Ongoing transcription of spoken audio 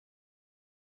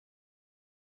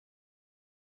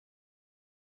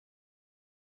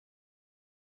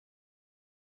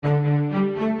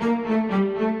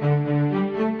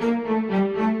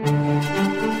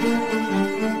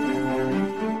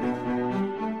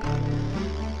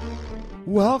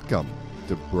Welcome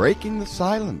to Breaking the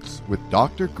Silence with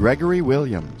Dr. Gregory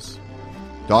Williams.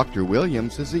 Dr.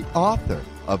 Williams is the author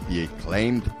of the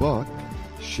acclaimed book,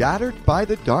 Shattered by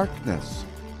the Darkness,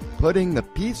 Putting the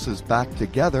Pieces Back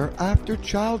Together After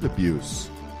Child Abuse.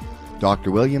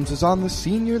 Dr. Williams is on the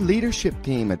senior leadership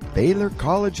team at Baylor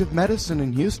College of Medicine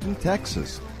in Houston,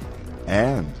 Texas.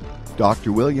 And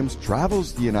Dr. Williams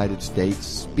travels the United States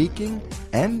speaking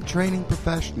and training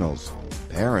professionals,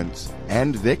 parents,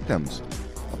 and victims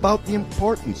about the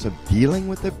importance of dealing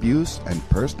with abuse and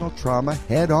personal trauma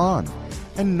head-on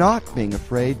and not being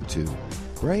afraid to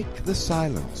break the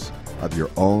silence of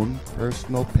your own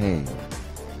personal pain.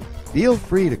 Feel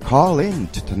free to call in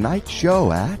to tonight's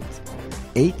show at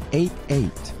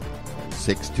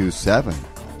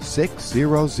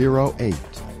 888-627-6008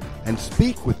 and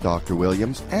speak with Dr.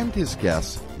 Williams and his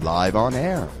guests live on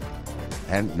air.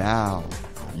 And now,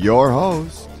 your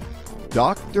host,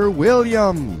 Dr.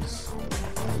 Williams.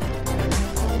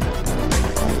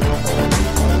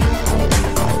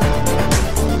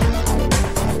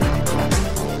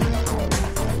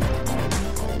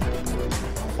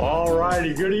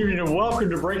 Good evening and welcome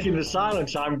to Breaking the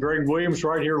Silence. I'm Greg Williams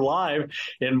right here live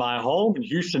in my home in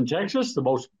Houston, Texas, the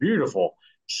most beautiful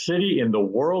city in the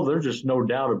world. There's just no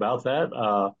doubt about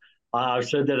that. I've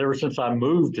said that ever since I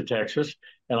moved to Texas,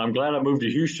 and I'm glad I moved to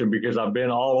Houston because I've been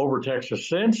all over Texas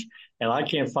since, and I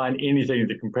can't find anything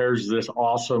that compares to this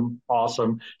awesome,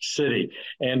 awesome city.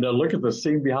 And look at the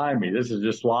scene behind me. This is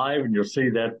just live, and you'll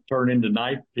see that turn into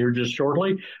night here just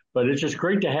shortly. But it's just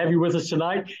great to have you with us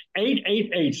tonight.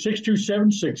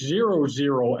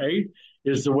 888-627-6008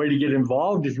 is the way to get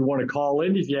involved if you want to call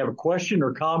in, if you have a question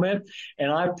or comment.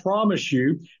 And I promise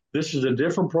you, this is a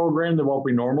different program than what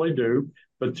we normally do.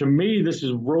 But to me, this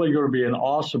is really going to be an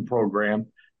awesome program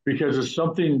because it's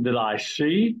something that I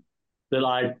see, that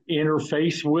I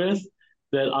interface with,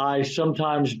 that I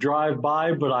sometimes drive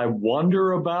by, but I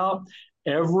wonder about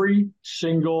every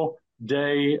single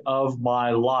day of my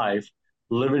life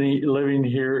living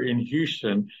here in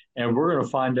Houston. And we're going to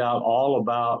find out all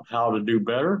about how to do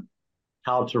better,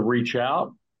 how to reach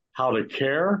out, how to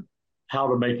care, how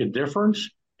to make a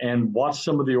difference, and what's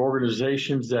some of the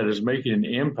organizations that is making an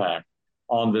impact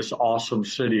on this awesome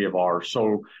city of ours.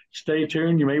 So stay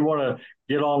tuned. You may want to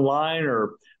get online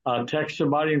or text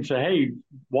somebody and say, hey,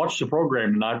 watch the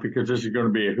program tonight because this is going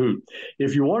to be a hoot.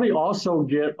 If you want to also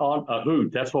get on a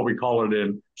hoot, that's what we call it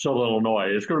in Southern Illinois.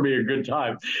 It's going to be a good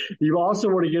time. You also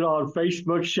want to get on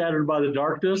Facebook, Shattered by the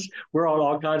Darkness. We're on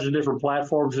all kinds of different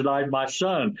platforms tonight. My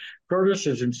son, Curtis,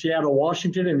 is in Seattle,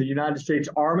 Washington in the United States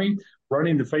Army,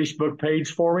 running the Facebook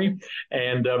page for me.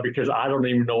 And because I don't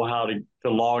even know how to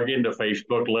log into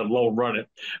Facebook, let alone run it.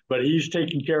 But he's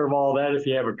taking care of all that. If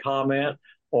you have a comment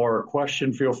or a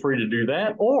question, feel free to do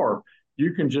that. Or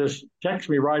you can just text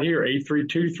me right here,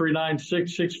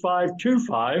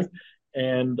 832-396-6525.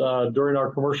 And during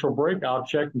our commercial break, I'll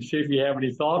check and see if you have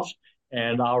any thoughts,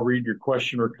 and I'll read your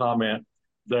question or comment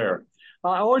there.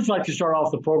 I always like to start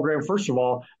off the program. First of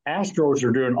all, Astros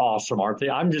are doing awesome, aren't they?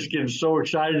 I'm just getting so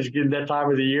excited. It's getting that time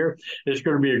of the year. It's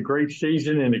going to be a great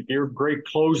season and a great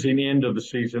closing end of the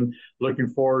season. Looking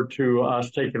forward to us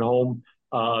taking home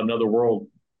another World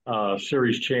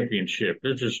Series championship.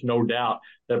 There's just no doubt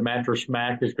that Mattress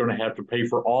Mac is going to have to pay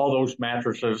for all those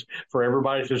mattresses for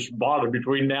everybody that's bought it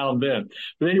between now and then.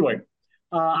 But anyway,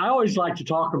 I always like to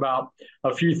talk about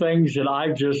a few things that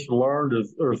I've just learned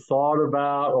or thought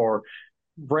about or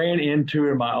ran into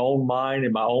in my own mind,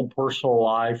 in my own personal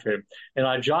life. And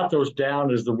I jot those down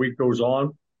as the week goes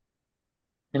on.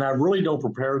 And I really don't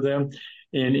prepare them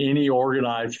in any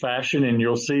organized fashion. And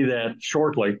you'll see that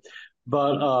shortly.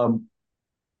 But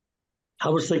I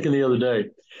was thinking the other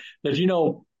day that,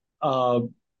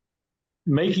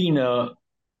 making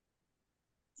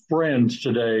friends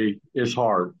today is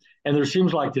hard. And there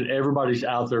seems like that everybody's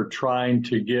out there trying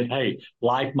to get, hey,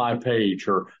 like my page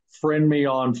or friend me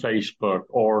on Facebook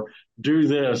or do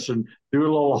this and do a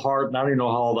little heart. And I don't even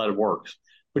know how all that works.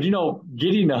 But,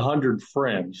 getting 100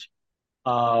 friends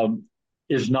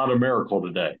is not a miracle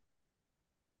today.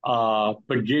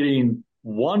 But getting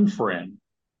one friend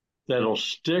that'll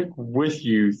stick with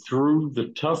you through the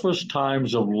toughest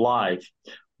times of life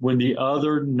when the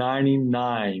other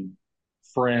 99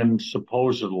 friends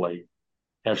supposedly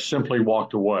have simply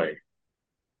walked away.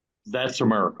 That's a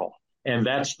miracle. And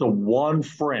that's the one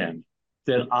friend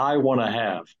that I want to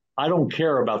have. I don't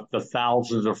care about the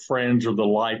thousands of friends or the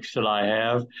likes that I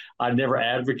have. I never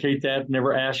advocate that,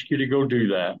 never ask you to go do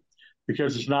that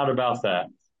because it's not about that.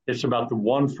 It's about the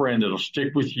one friend that'll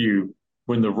stick with you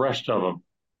when the rest of them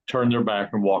turn their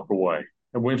back and walk away.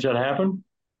 And when's that happen?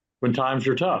 When times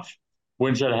are tough.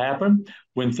 When's that happen?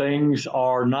 When things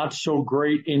are not so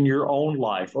great in your own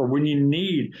life, or when you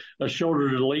need a shoulder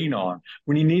to lean on,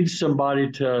 when you need somebody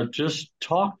to just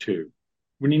talk to,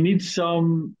 when you need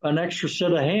an extra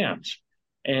set of hands,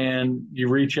 and you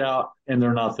reach out and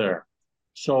they're not there.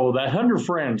 So that 100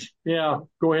 friends, yeah,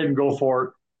 go ahead and go for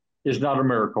it, is not a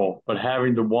miracle, but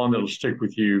having the one that'll stick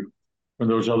with you when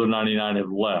those other 99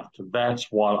 have left, that's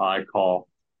what I call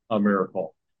a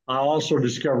miracle. I also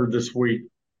discovered this week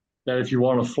that if you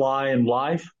want to fly in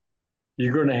life,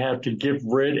 you're going to have to get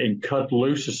rid and cut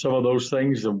loose of some of those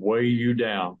things that weigh you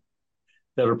down,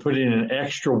 that are putting an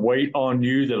extra weight on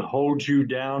you, that holds you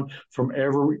down from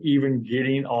ever even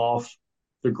getting off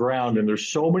the ground. And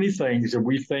there's so many things that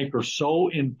we think are so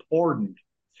important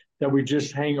that we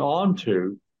just hang on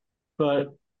to, but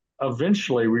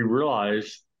eventually we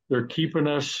realize they're keeping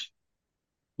us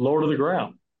low to the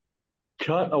ground.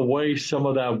 Cut away some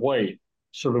of that weight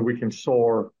so that we can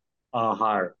soar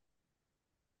higher.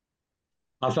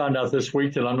 I found out this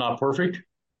week that I'm not perfect.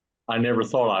 I never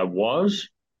thought I was,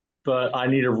 but I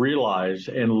need to realize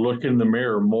and look in the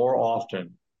mirror more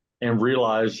often and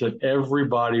realize that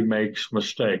everybody makes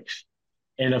mistakes.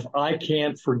 And if I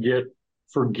can't forgive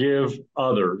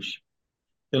others,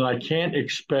 then I can't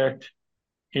expect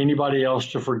anybody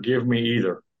else to forgive me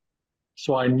either.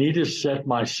 So I need to set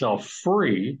myself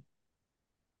free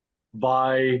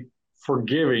by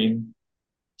forgiving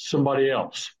somebody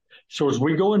else. So as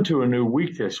we go into a new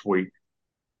week this week,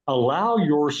 allow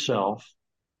yourself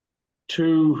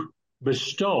to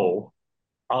bestow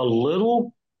a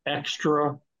little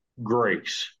extra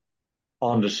grace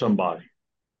onto somebody.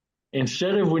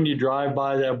 Instead of when you drive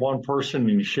by that one person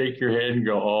and you shake your head and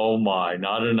go, oh my,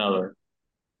 not another.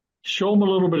 Show them a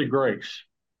little bit of grace.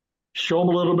 Show them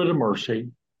a little bit of mercy.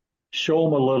 Show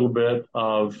them a little bit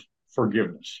of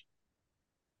forgiveness.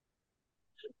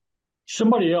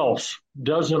 Somebody else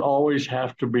doesn't always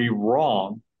have to be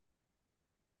wrong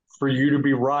for you to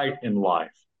be right in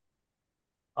life.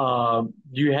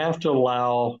 You have to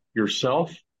allow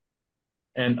yourself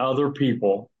and other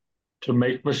people to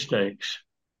make mistakes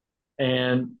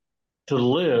and to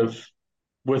live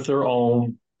with their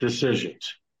own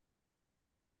decisions.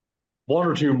 One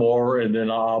or two more, and then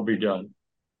I'll be done.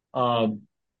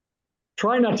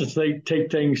 Try not to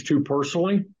take things too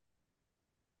personally.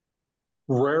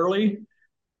 Rarely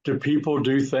do people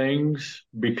do things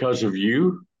because of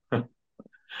you.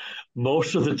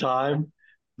 Most of the time,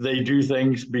 they do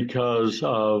things because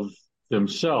of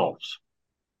themselves.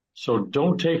 So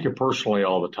don't take it personally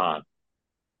all the time.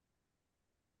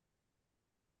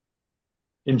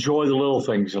 Enjoy the little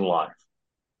things in life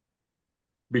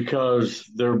because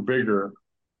they're bigger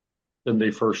than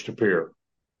they first appear.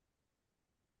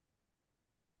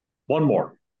 One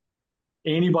more.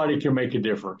 Anybody can make a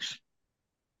difference.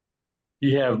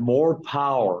 You have more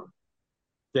power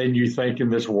than you think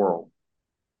in this world,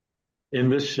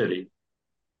 in this city,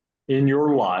 in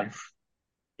your life,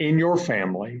 in your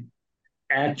family,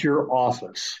 at your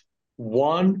office.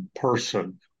 One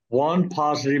person, one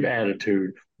positive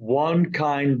attitude, one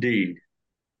kind deed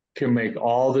can make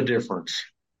all the difference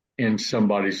in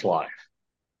somebody's life.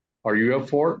 Are you up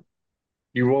for it?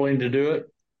 You willing to do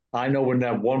it? I know when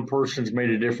that one person's made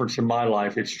a difference in my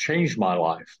life, it's changed my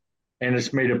life. And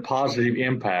it's made a positive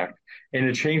impact. And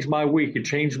it changed my week. It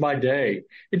changed my day.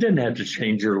 It doesn't have to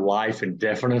change your life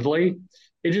indefinitely.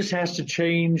 It just has to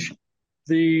change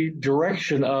the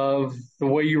direction of the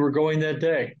way you were going that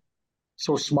day.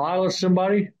 So smile at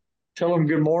somebody, tell them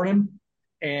good morning,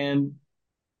 and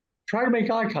try to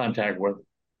make eye contact with them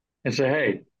and say,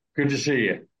 hey, good to see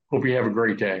you. Hope you have a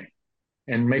great day.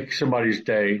 And make somebody's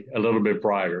day a little bit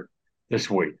brighter this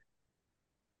week.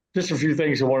 Just a few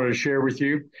things I wanted to share with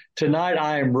you. Tonight,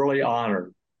 I am really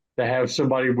honored to have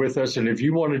somebody with us. And if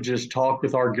you want to just talk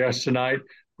with our guest tonight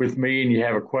with me and you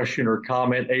have a question or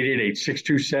comment,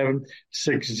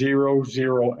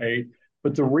 888-627-6008.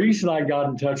 But the reason I got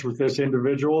in touch with this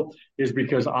individual is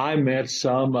because I met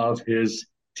some of his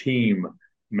team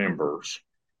members.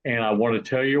 And I want to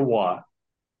tell you what,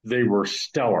 they were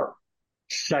stellar,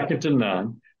 second to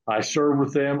none. I served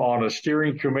with them on a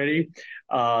steering committee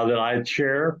that I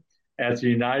chair at the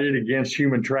United Against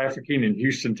Human Trafficking in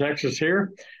Houston, Texas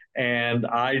here. And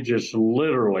I just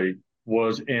literally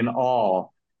was in awe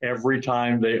every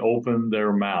time they opened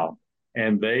their mouth.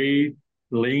 And they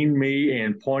leaned me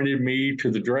and pointed me to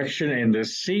the direction, and the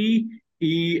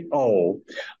CEO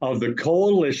of the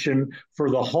Coalition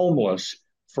for the Homeless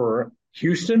for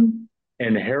Houston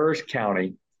and Harris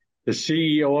County, the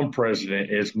CEO and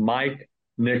president is Mike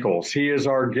Nichols. He is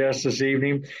our guest this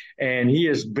evening, and he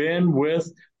has been with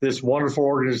this wonderful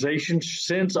organization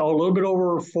since a little bit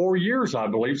over 4 years, I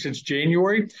believe, since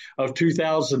January of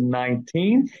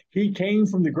 2019. He came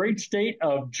from the great state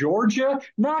of Georgia,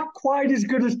 not quite as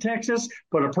good as Texas,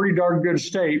 but a pretty darn good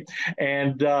state.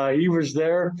 And he was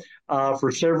there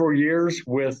for several years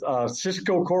with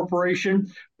Sysco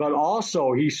Corporation, but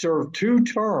also he served 2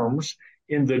 terms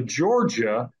in the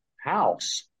Georgia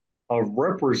House of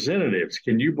Representatives.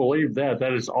 Can you believe that?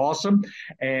 That is awesome.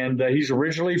 And he's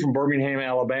originally from Birmingham,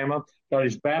 Alabama, got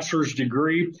his bachelor's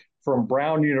degree from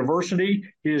Brown University,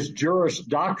 his Juris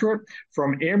Doctorate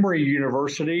from Emory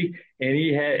University, and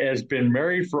he has been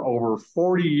married for over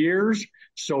 40 years,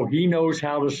 so he knows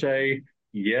how to say,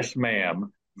 yes,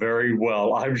 ma'am, very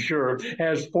well, I'm sure.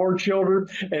 Has 4 children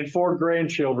and 4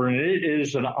 grandchildren. And it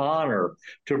is an honor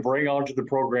to bring onto the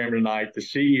program tonight the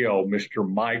CEO, Mr.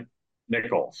 Mike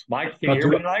Nichols. Mike, can you hear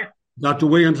me tonight? Dr.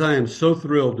 Williams, I am so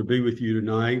thrilled to be with you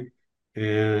tonight.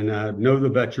 And I know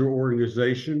about your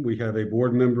organization. We have a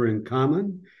board member in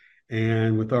common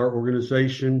and with our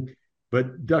organization.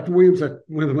 But Dr. Williams,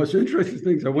 one of the most interesting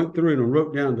things I went through and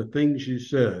wrote down the things you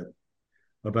said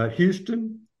about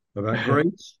Houston, about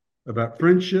grace, about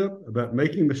friendship, about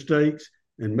making mistakes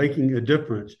and making a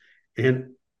difference.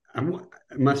 And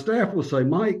my staff will say,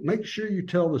 Mike, make sure you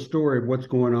tell the story of what's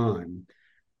going on.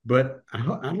 But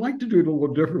I'd like to do it a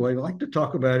little differently. I'd like to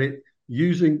talk about it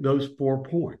using those 4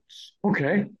 points.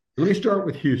 Okay. Let me start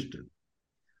with Houston.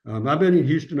 I've been in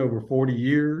Houston over 40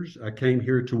 years. I came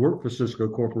here to work for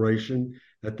Sysco Corporation,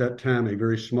 at that time a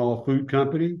very small food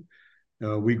company.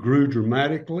 We grew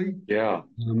dramatically. Yeah.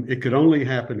 It could only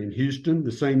happen in Houston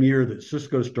the same year that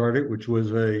Sysco started, which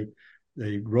was a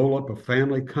roll-up of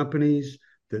family companies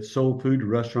that sold food to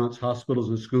restaurants, hospitals,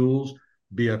 and schools.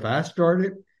 BFI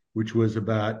started, which was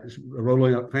about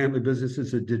rolling up family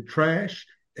businesses that did trash.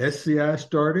 SCI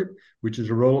started, which is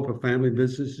a roll-up of family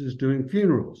businesses doing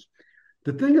funerals.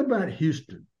 The thing about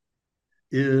Houston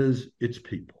is its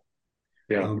people.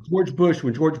 Yeah. When George Bush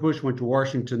went to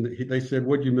Washington, they said,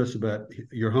 what do you miss about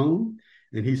your home?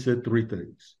 And he said 3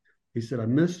 things. He said, I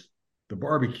miss the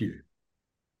barbecue.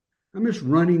 I miss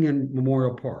running in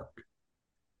Memorial Park.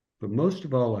 But most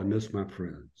of all, I miss my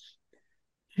friends.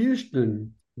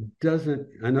 Houston doesn't,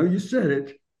 I know you said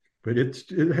it, but it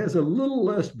has a little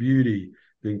less beauty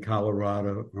than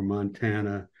Colorado or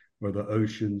Montana or the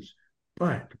oceans.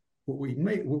 But what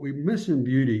we miss in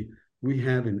beauty, we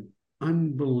have in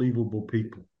unbelievable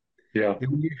people. Yeah.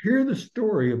 And when you hear the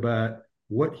story about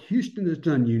what Houston has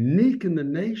done, unique in the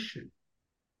nation,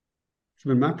 it's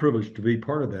been my privilege to be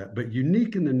part of that, but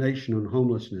unique in the nation on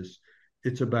homelessness,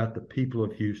 it's about the people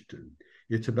of Houston.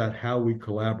 It's about how we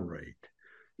collaborate.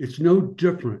 It's no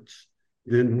difference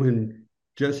than when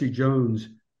Jesse Jones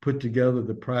put together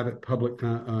the private-public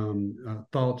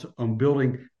thoughts on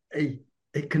building a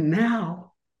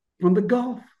canal from the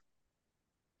Gulf.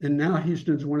 And now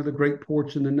Houston's one of the great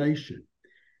ports in the nation.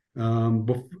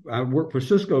 I worked for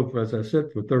Sysco, as I said,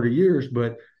 for 30 years,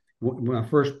 but my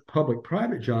first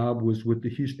public-private job was with the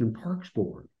Houston Parks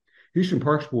Board. Houston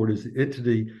Parks Board is the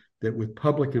entity that, with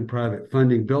public and private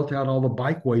funding, built out all the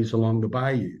bikeways along the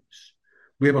bayous.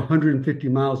 We have 150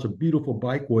 miles of beautiful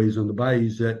bikeways on the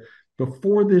bayous that,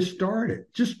 before this started,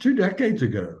 just 2 decades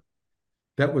ago,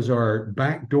 that was our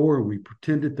back door. We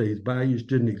pretended these bayous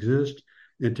didn't exist.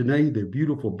 And today, they're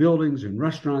beautiful buildings and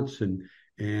restaurants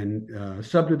and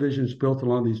subdivisions built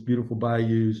along these beautiful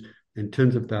bayous, and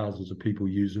tens of thousands of people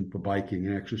use them for biking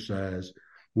and exercise.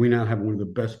 We now have one of the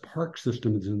best park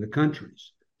systems in the country,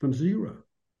 from zero.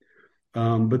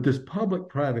 But this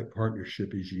public-private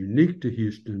partnership is unique to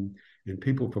Houston, and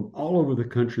people from all over the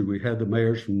country. We had the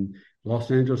mayors from Los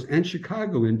Angeles and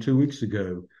Chicago in 2 weeks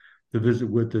ago to visit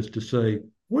with us to say,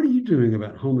 what are you doing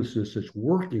about homelessness that's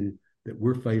working that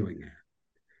we're failing at?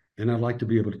 And I'd like to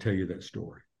be able to tell you that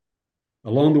story.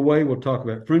 Along the way, we'll talk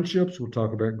about friendships, we'll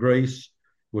talk about grace,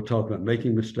 we'll talk about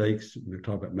making mistakes, and we'll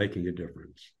talk about making a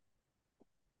difference.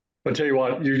 I'll tell you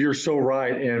what, you're so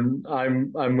right. And I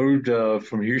moved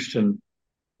from Houston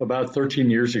about 13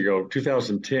 years ago,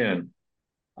 2010,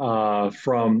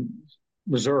 from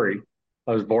Missouri.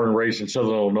 I was born and raised in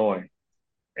Southern Illinois.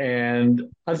 And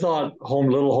I thought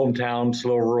little hometowns,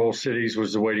 little rural cities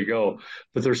was the way to go.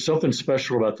 But there's something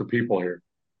special about the people here.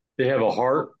 They have a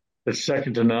heart that's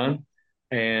second to none.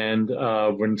 And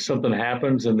when something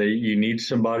happens and you need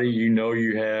somebody,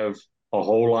 you have a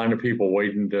whole line of people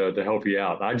waiting to help you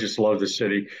out. I just love the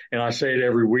city. And I say it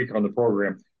every week on the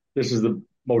program. This is the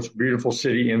most beautiful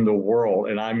city in the world.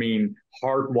 And I mean,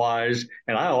 heart wise.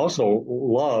 And I also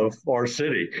love our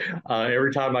city.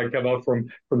 Every time I come up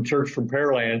from church from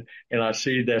Pearland and I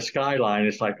see that skyline,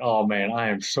 it's like, oh man, I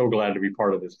am so glad to be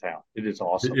part of this town. It is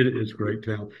awesome. It is a great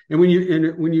town. And when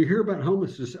you hear about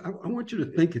homelessness, I want you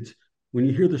to think when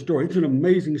you hear the story, it's an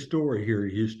amazing story here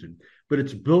in Houston, but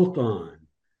it's built on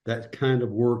that kind of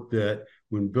work that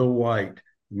when Bill White,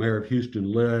 the mayor of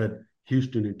Houston, led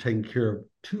Houston in taking care of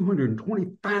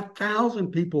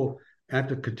 225,000 people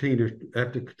after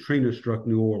Katrina struck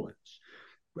New Orleans.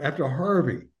 After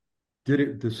Harvey did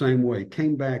it the same way,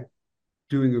 came back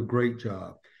doing a great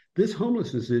job. This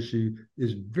homelessness issue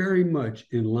is very much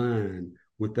in line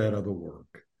with that other work.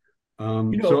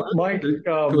 Mike,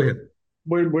 go ahead.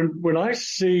 When I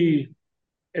see,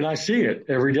 and I see it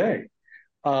every day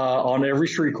on every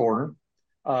street corner,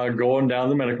 going down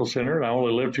the medical center, and I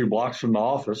only live 2 blocks from the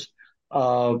office.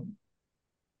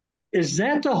 Is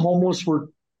that the homeless we're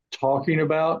talking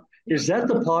about? Is that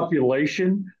the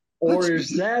population, or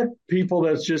is that people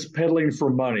that's just peddling for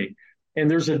money? And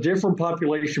there's a different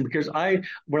population, because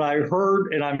when I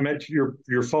heard and I met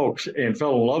your folks and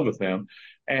fell in love with them,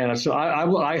 and so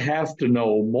I have to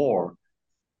know more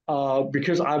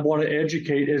because I want to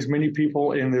educate as many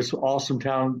people in this awesome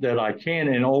town that I can,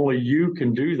 and only you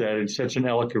can do that in such an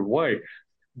eloquent way.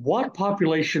 What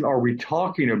population are we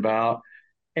talking about,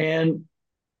 and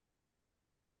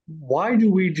why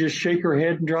do we just shake our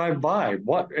head and drive by? And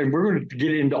we're going to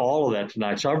get into all of that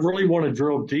tonight. So I really want to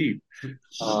drill deep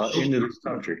into this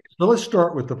subject. So let's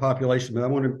start with the population, but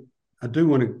I do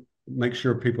want to make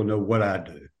sure people know what I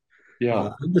do.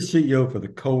 Yeah, I'm the CEO for the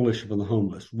Coalition for the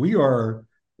Homeless. We are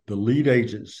the lead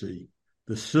agency,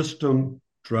 the system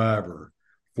driver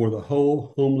for the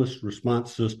whole homeless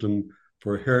response system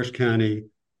for Harris County,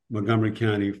 Montgomery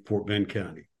County, Fort Bend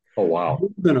County. Oh, wow.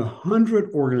 More than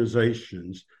 100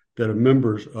 organizations that are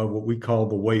members of what we call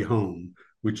the Way Home,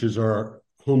 which is our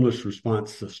homeless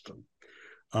response system.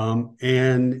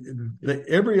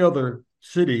 Every other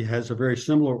city has a very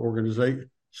similar organization,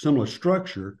 similar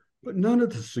structure, but none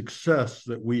of the success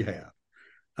that we have.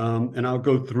 And I'll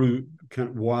go through kind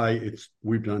of why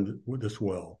we've done this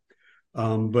well.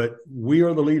 But we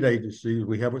are the lead agency.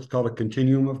 We have what's called a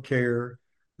continuum of care,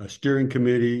 a steering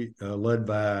committee led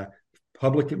by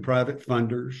public and private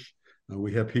funders.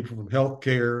 We have people from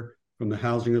healthcare, from the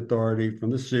housing authority,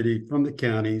 from the city, from the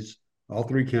counties, all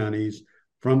 3 counties,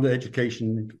 from the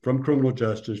education, from criminal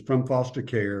justice, from foster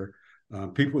care,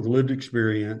 people with lived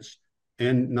experience,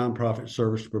 and nonprofit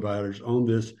service providers on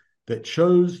this that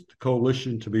chose the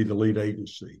coalition to be the lead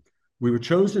agency. We were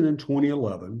chosen in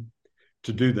 2011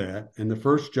 to do that. And the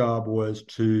first job was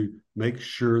to make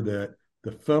sure that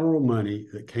the federal money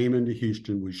that came into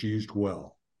Houston was used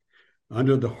well.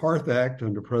 Under the Hearth Act,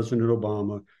 under President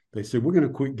Obama, they said, we're going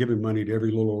to quit giving money to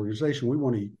every little organization. We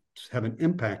want to have an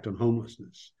impact on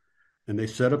homelessness. And they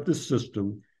set up this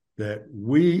system that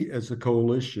we, as a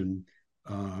coalition,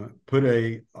 put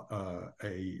a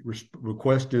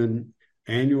request in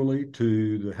annually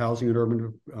to the Housing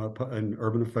and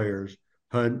Urban Affairs,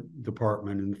 HUD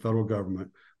department in the federal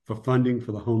government for funding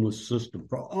for the homeless system,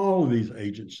 for all of these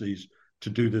agencies to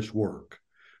do this work.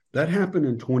 That happened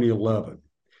in 2011.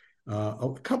 A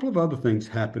couple of other things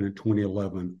happened in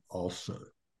 2011 also.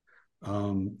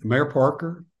 Mayor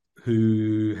Parker,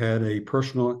 who had a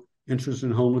personal interest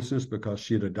in homelessness because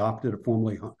she had adopted a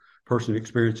formerly person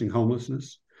experiencing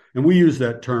homelessness. And we use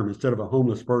that term instead of a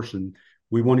homeless person.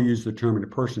 We want to use the term in a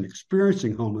person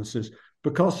experiencing homelessness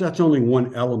because that's only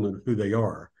one element of who they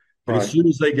are. But as soon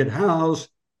as they get housed,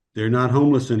 they're not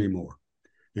homeless anymore.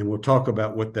 And we'll talk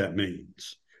about what that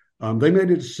means. They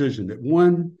made a decision that,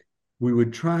 one, we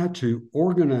would try to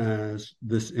organize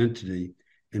this entity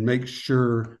and make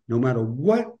sure no matter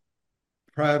what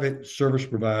private service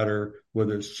provider,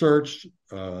 whether it's Search,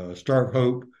 Star of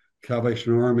Hope,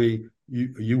 Salvation Army,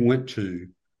 you went to,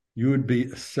 you would be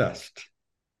assessed.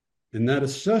 And that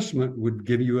assessment would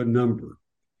give you a number.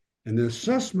 And the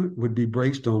assessment would be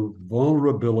based on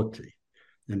vulnerability.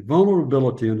 And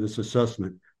vulnerability in this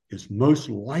assessment is most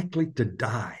likely to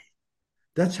die.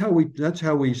 That's how we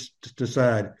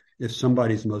decide if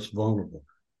somebody's most vulnerable.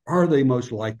 Are they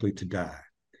most likely to die?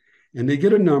 And they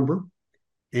get a number,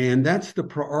 and that's the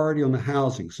priority on the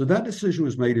housing. So that decision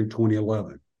was made in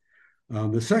 2011.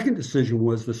 The second decision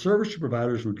was the service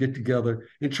providers would get together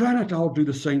and try not to all do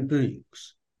the same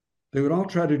things. They would all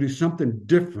try to do something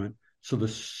different so the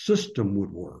system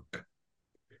would work.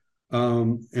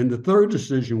 And the third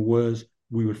decision was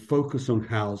we would focus on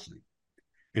housing.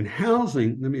 And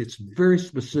housing, it's very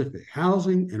specific.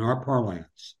 Housing in our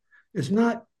parlance is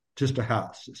not just a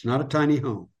house. It's not a tiny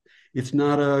home. It's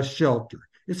not a shelter.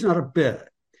 It's not a bed.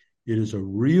 It is a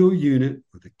real unit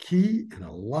with a key and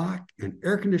a lock and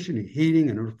air conditioning, heating,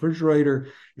 and a refrigerator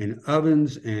and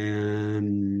ovens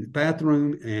and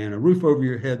bathroom and a roof over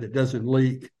your head that doesn't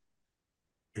leak,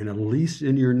 and a lease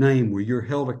in your name where you're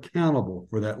held accountable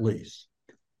for that lease.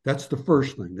 That's the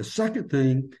first thing. The second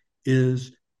thing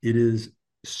is it is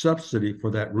subsidy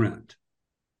for that rent.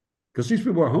 Because these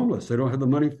people are homeless. They don't have the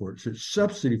money for it. So it's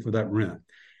subsidy for that rent.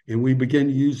 And we begin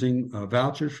using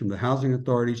vouchers from the housing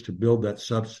authorities to build that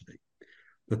subsidy.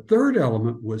 The third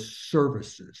element was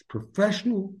services,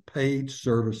 professional paid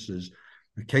services,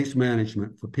 case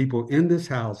management for people in this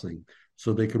housing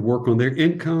so they could work on their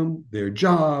income, their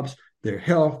jobs, their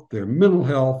health, their mental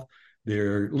health,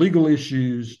 their legal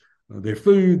issues, their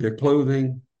food, their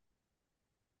clothing.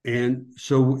 And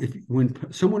so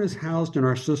when someone is housed in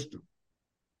our system,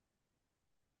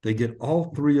 they get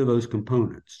all three of those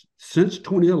components. Since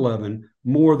 2011,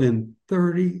 more than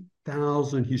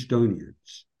 30,000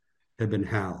 Houstonians have been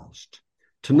housed.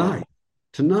 Tonight,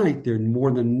 there are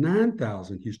more than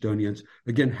 9,000 Houstonians,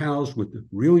 again, housed with the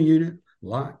real unit,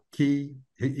 lock, key,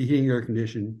 heating, air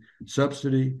conditioning,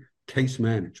 subsidy, case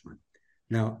management.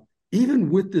 Now,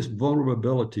 even with this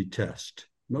vulnerability test,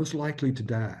 most likely to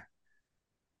die,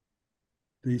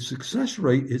 the success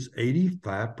rate is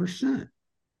 85%.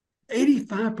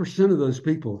 85% of those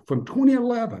people from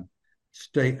 2011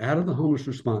 stay out of the homeless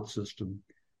response system,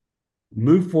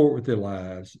 move forward with their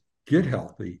lives, get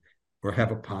healthy, or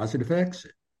have a positive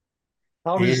exit.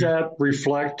 How does that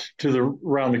reflect to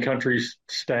around the country's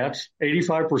stats?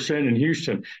 85% in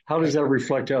Houston. How does that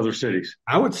reflect to other cities?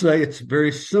 I would say it's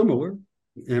very similar,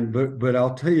 but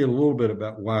I'll tell you a little bit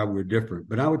about why we're different.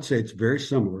 But I would say it's very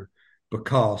similar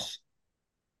because,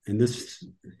 and this,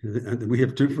 we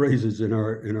have two phrases in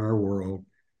our world.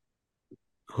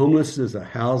 Homeless is a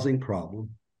housing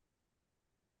problem.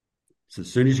 So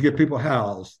as soon as you get people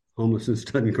housed, homelessness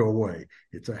doesn't go away.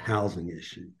 It's a housing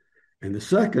issue. And the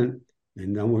second,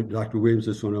 and I want Dr. Williams,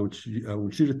 this one I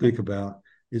want you to think about,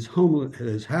 is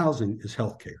housing is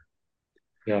healthcare.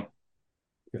 Yeah.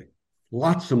 Okay.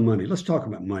 Lots of money. Let's talk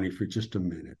about money for just a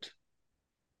minute.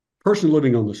 Person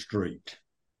living on the street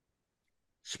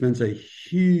spends a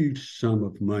huge sum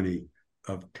of money,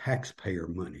 of taxpayer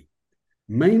money,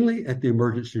 mainly at the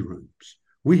emergency rooms.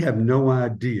 We have no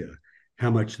idea how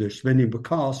much they're spending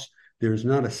because there's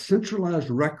not a centralized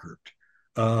record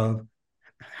of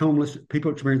homeless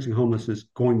people experiencing homelessness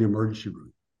going to the emergency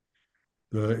room.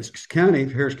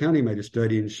 Harris County made a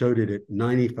study and showed it at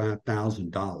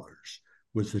 $95,000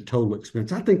 was the total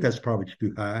expense. I think that's probably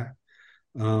too high.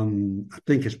 I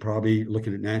think it's probably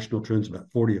looking at national trends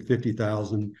about 40 or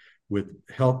 50,000 with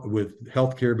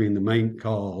healthcare being the main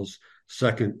cause,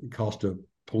 second cost of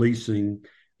policing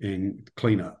and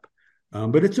cleanup.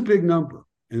 But it's a big number,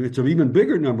 and it's an even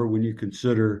bigger number when you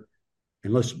consider,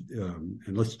 and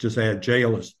let's just add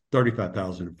jail as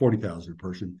 35,000 or 40,000 a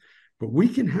person. But we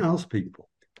can house people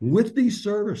with these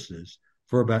services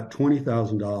for about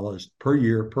 $20,000 per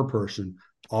year per person,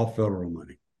 all federal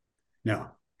money.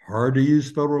 Now, hard to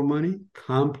use federal money,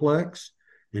 complex.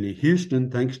 And in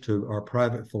Houston, thanks to our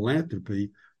private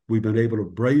philanthropy, we've been able to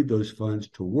braid those funds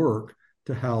to work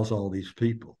to house all these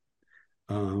people.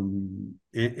 And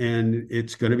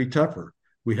it's going to be tougher.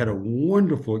 We had a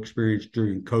wonderful experience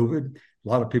during COVID. A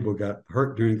lot of people got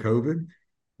hurt during COVID.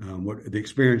 The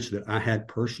experience that I had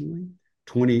personally,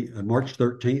 March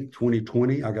 13th,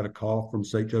 2020, I got a call from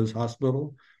St. Joe's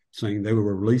Hospital saying they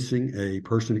were releasing a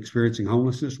person experiencing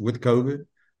homelessness with COVID.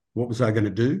 What was I going to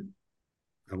do?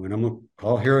 I went, I'm going to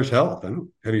call Harris Health. I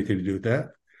don't have anything to do with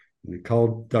that. And I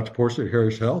called Dr. Porter at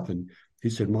Harris Health, and he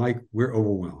said, Mike, we're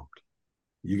overwhelmed.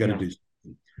 You got to do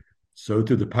something. So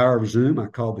through the power of Zoom, I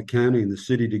called the county and the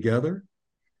city together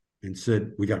and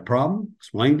said, we got a problem,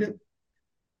 explained it.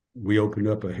 We opened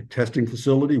up a testing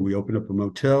facility. We opened up a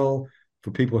motel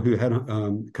for people who had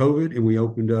COVID, and we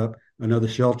opened up another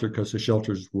shelter because the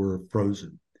shelters were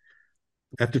frozen.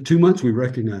 After 2 months, we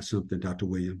recognized something, Dr.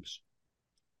 Williams.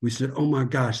 We said, oh my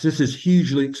gosh, this is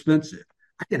hugely expensive.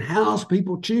 I can house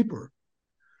people cheaper.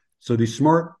 So these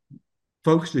smart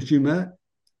folks that you met,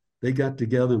 they got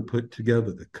together and put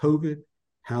together the COVID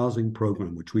housing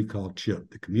program, which we call CHIP,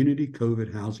 the Community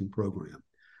COVID Housing Program.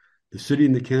 The city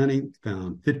and the county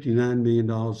found $59 million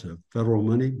of federal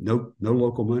money, no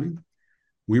local money.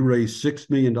 We raised $6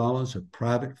 million of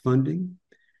private funding,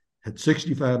 had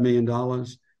 $65 million,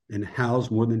 and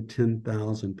housed more than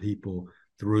 10,000 people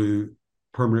through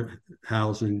permanent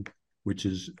housing, which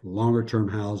is longer-term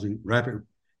housing,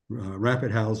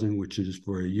 rapid housing, which is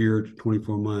for a year to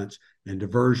 24 months, and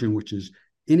diversion, which is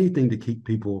anything to keep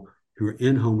people who are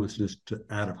in homelessness to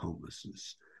out of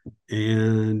homelessness.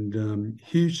 and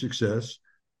huge success.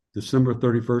 December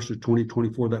 31st of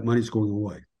 2024, that money's going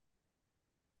away.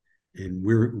 And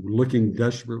we're looking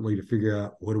desperately to figure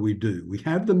out, what do we do? We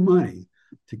have the money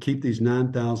to keep these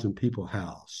 9,000 people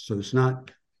housed. So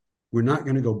we're not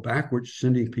going to go backwards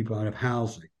sending people out of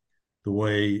housing the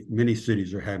way many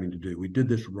cities are having to do. We did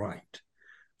this right.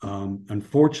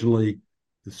 Unfortunately,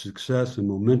 the success and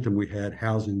momentum we had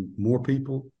housing more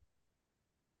people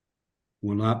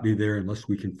will not be there unless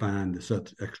we can find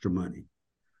the extra money.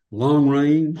 Long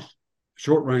range,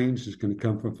 short range is going to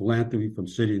come from philanthropy, from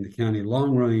city and the county.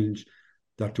 Long range,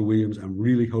 Dr. Williams, I'm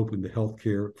really hoping the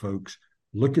healthcare folks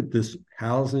look at this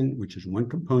housing, which is one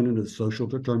component of the social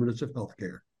determinants of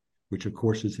healthcare, which of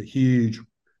course is a huge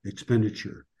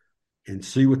expenditure, and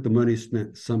see what the money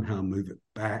spent, somehow move it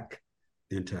back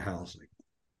into housing.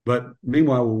 But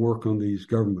meanwhile, we'll work on these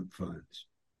government funds.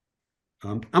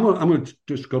 I'm going to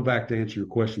just go back to answer your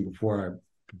question before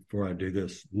I do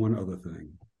this. One other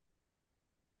thing.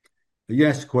 You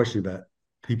asked a question about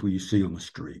people you see on the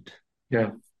street.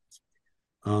 Yeah.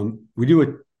 We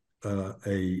do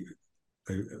a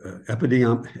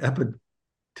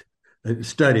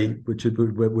study, which is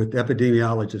with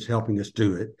epidemiologists helping us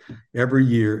do it every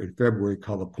year in February,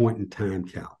 called a point in time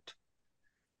count.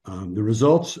 The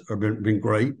results have been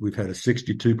great. We've had a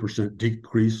 62%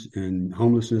 decrease in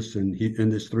homelessness in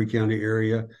this 3-county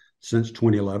area since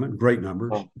 2011. Great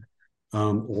numbers. Wow.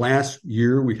 Last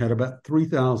year, we had about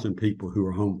 3,000 people who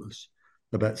were homeless,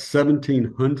 about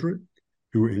 1,700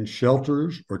 who were in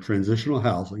shelters or transitional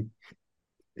housing.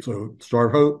 So Star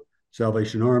of Hope,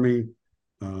 Salvation Army,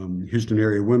 Houston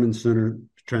Area Women's Center,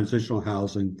 transitional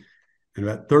housing, and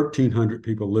about 1,300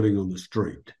 people living on the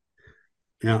street.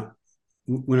 Now,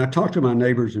 when I talk to my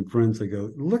neighbors and friends, they go,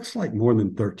 it looks like more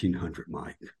than 1,300,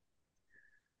 Mike.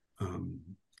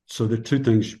 So there are two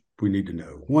things we need to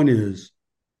know. One is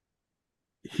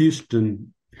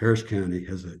Houston, Harris County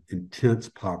has an intense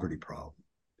poverty problem.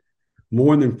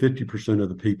 More than 50% of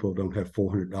the people don't have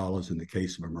 $400 in the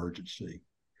case of emergency.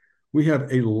 We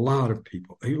have a lot of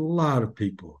people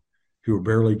who are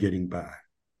barely getting by.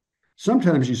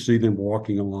 Sometimes you see them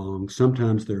walking along.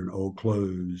 Sometimes they're in old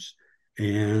clothes.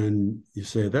 And you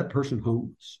say, that person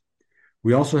homeless.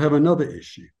 We also have another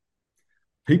issue.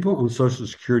 People on Social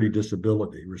Security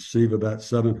disability receive about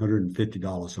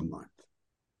 $750 a month.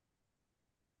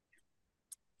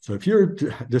 So if you're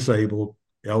disabled,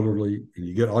 elderly, and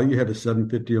you get all you have is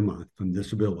 $750 a month from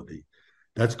disability,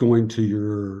 that's going to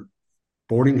your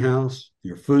boarding house,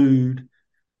 your food,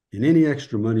 and any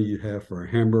extra money you have for a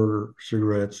hamburger,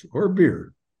 cigarettes, or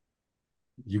beer,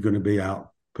 you're going to be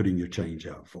out putting your change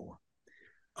out for.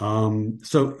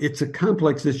 So it's a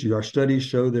complex issue. Our studies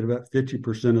show that about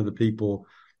 50% of the people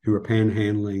who are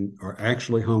panhandling are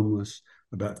actually homeless.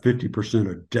 About 50%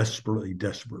 are desperately,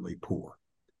 desperately poor.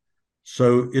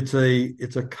 So it's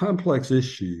a complex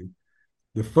issue.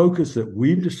 The focus that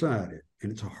we've decided,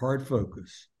 and it's a hard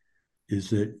focus,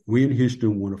 is that we in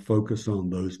Houston want to focus on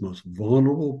those most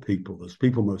vulnerable people, those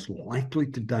people most likely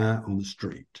to die on the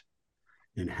street,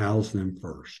 and house them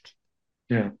first.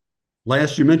 Yeah.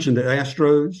 Last, you mentioned the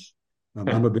Astros.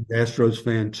 I'm a big Astros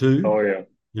fan too. Oh, yeah.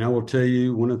 And I will tell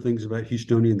you, one of the things about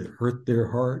Houstonian that hurt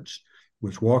their hearts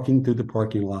was walking through the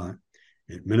parking lot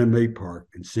at Minute Maid Park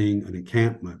and seeing an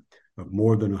encampment of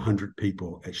more than 100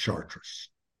 people at Chartres.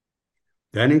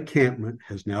 That encampment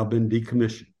has now been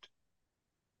decommissioned.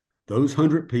 Those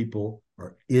 100 people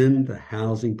are in the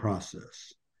housing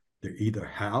process. They're either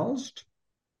housed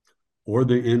or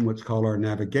they're in what's called our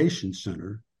navigation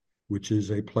center, which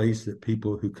is a place that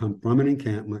people who come from an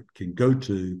encampment can go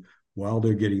to while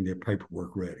they're getting their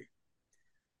paperwork ready.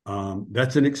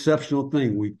 That's an exceptional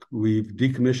thing. We've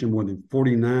decommissioned more than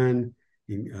 49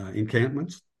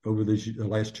 encampments over the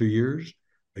last 2 years.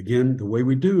 Again, the way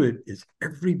we do it is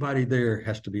everybody there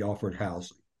has to be offered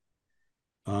housing.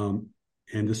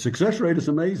 And the success rate is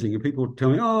amazing. And people tell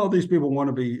me, oh, these people want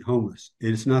to be homeless.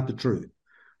 It's not the truth.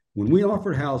 When we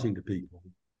offer housing to people,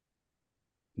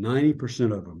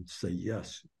 90% of them say,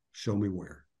 yes, show me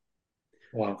where.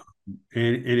 Wow.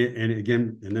 And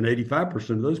again, and then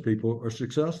 85% of those people are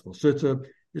successful. So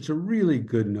it's a really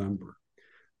good number.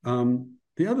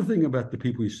 The other thing about the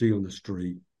people you see on the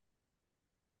street,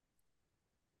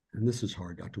 and this is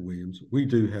hard, Dr. Williams, we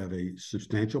do have a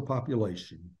substantial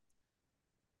population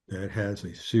that has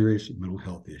a serious mental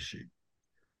health issue.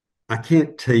 I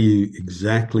can't tell you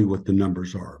exactly what the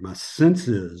numbers are. My sense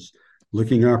is,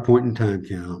 looking at our point in time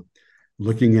count,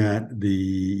 looking at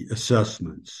the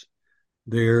assessments,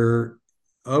 there,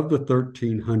 of the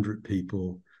 1,300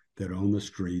 people that are on the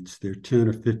streets, there are 10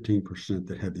 or 15%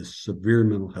 that have this severe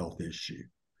mental health issue.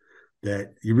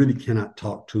 that you really cannot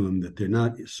talk to them, that they're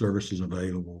not services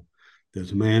available.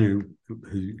 There's a man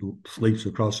who sleeps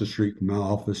across the street from my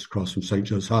office, across from St.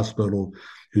 Joe's Hospital,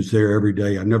 who's there every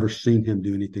day. I've never seen him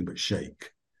do anything but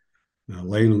shake,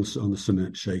 laying on the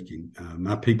cement, shaking.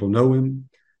 My people know him.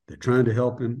 They're trying to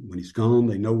help him. When he's gone,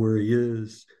 they know where he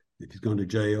is. If he's gone to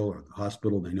jail or the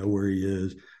hospital, they know where he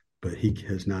is, but he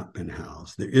has not been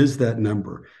housed. There is that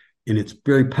number, and it's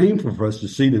very painful for us to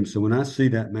see them. So when I see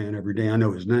that man every day, I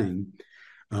know his name,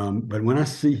 but when I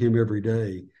see him every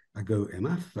day, I go, am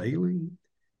I failing?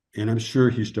 And I'm sure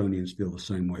Houstonians feel the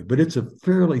same way, but it's a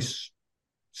fairly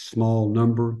small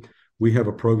number. We have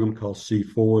a program called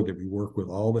C4 that we work with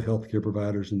all the healthcare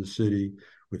providers in the city,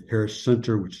 with Harris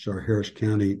Center, which is our Harris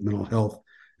County Mental Health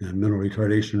and Mental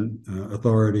Retardation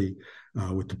Authority,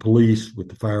 with the police, with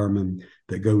the firemen,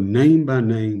 that go name by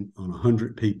name on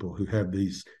 100 people who have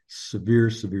these severe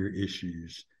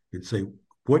issues and say,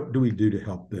 what do we do to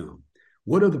help them?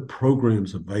 What are the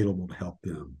programs available to help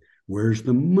them? Where's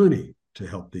the money to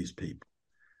help these people?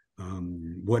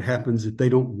 What happens if they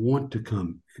don't want to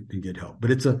come and get help?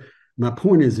 But my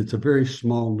point is, it's a very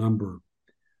small number.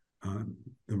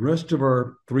 The rest of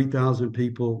our 3,000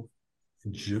 people,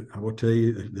 I will tell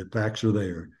you, the facts are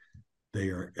there. They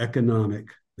are economic.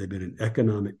 They've been in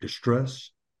economic distress.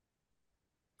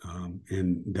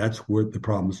 And that's where the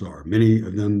problems are. Many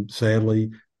of them,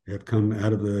 sadly, have come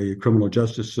out of the criminal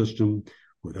justice system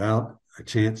without a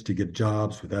chance to get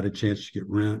jobs, without a chance to get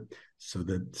rent. So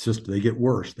that system, they get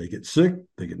worse. They get sick.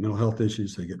 They get mental health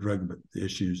issues. They get drug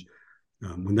issues.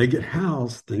 When they get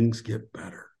housed, things get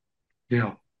better.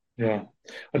 Yeah. Yeah.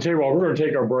 I'll tell you what, we're going to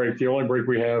take our break. The only break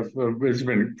we have, it's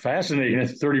been fascinating.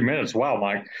 It's 30 minutes. Wow,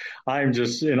 Mike. I'm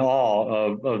just in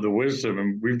awe of the wisdom.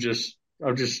 And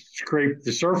I've just scraped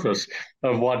the surface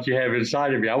of what you have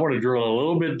inside of you. I want to drill a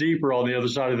little bit deeper on the other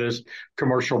side of this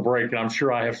commercial break. And I'm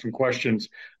sure I have some questions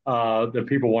that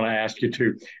people want to ask you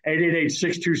too.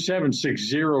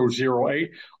 888-627-6008.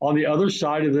 On the other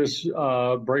side of this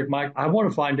break, Mike, I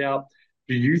want to find out,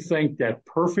 do you think that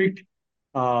perfect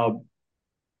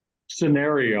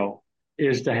scenario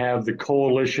is to have the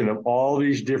coalition of all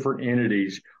these different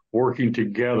entities working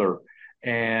together?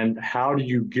 And how do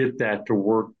you get that to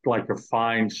work like a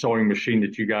fine sewing machine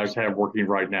that you guys have working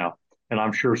right now? And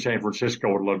I'm sure San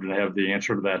Francisco would love to have the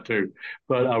answer to that too.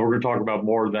 But we're going to talk about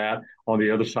more of that on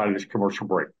the other side of this commercial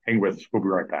break. Hang with us. We'll be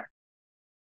right back.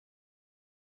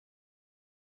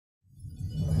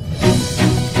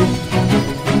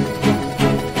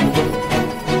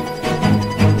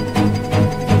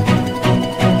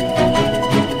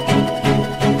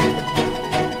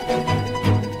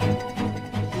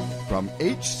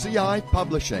 HCI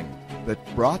Publishing, that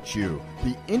brought you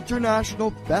the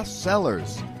international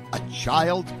bestsellers, A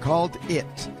Child Called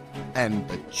It, and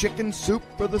the Chicken Soup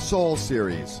for the Soul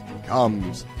series,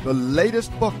 comes the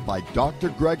latest book by Dr.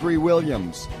 Gregory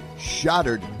Williams,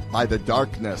 Shattered by the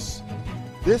Darkness.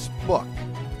 This book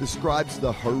describes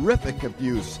the horrific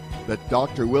abuse that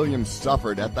Dr. Williams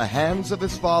suffered at the hands of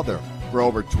his father for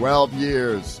over 12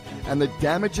 years, and the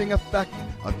damaging effect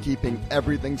of keeping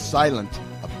everything silent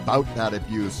about that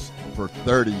abuse for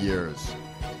 30 years.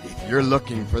 If you're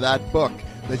looking for that book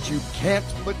that you can't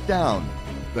put down,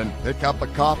 then pick up a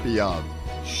copy of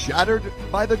Shattered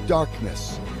by the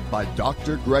Darkness by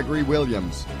Dr. Gregory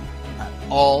Williams at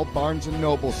all Barnes &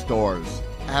 Noble stores,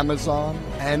 Amazon,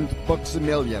 and Books A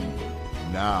Million.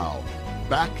 Now,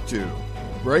 back to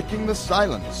Breaking the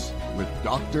Silence with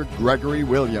Dr. Gregory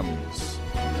Williams.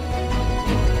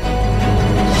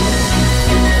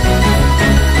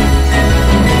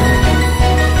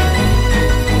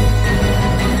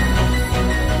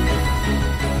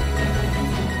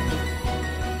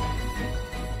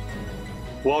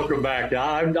 Welcome back.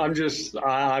 I'm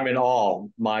in awe,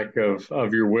 Mike,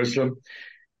 of your wisdom.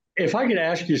 If I could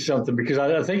ask you something, because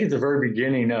I think at the very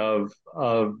beginning of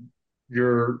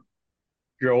your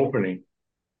opening,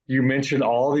 you mentioned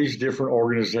all these different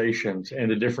organizations and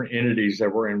the different entities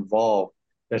that were involved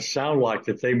that sound like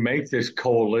that they make this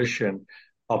coalition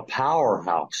a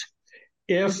powerhouse.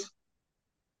 If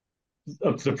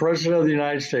the President of the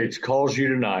United States calls you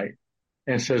tonight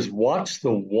and says, what's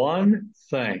the one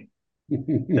thing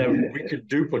that we could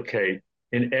duplicate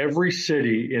in every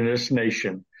city in this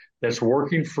nation that's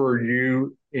working for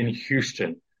you in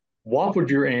Houston, what would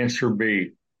your answer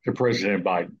be to President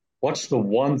Biden? What's the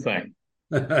one thing?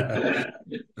 The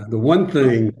one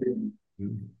thing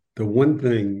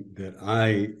that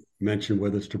I mentioned,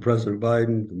 whether it's to President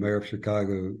Biden, the mayor of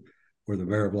Chicago, or the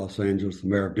mayor of Los Angeles, the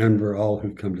mayor of Denver, all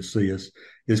who've come to see us,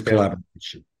 is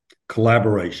collaboration.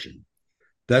 Collaboration.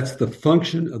 That's the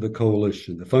function of the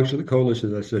coalition. The function of the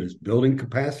coalition, as I said, is building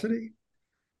capacity,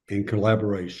 and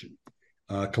collaboration.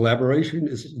 Collaboration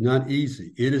is not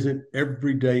easy. It is an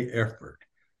everyday effort.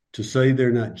 To say there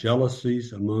are not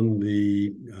jealousies among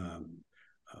the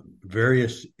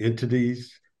various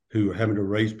entities who are having to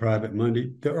raise private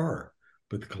money, there are.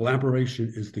 But the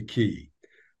collaboration is the key.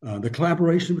 The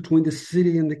collaboration between the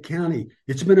city and the county,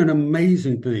 it's been an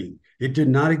amazing thing. It did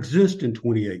not exist in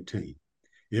 2018.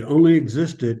 It only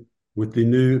existed with the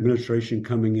new administration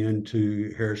coming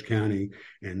into Harris County,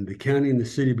 and the county and the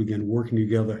city began working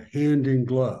together hand in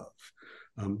glove.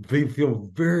 They feel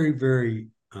very, very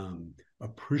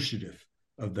appreciative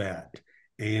of that.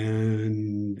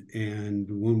 And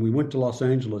when we went to Los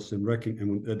Angeles and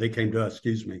they came to us,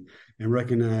 and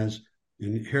recognized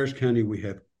in Harris County we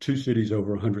have two cities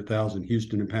over 100,000,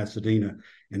 Houston and Pasadena,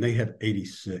 and they have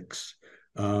 86.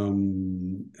 They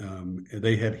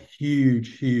have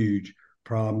huge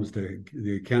problems.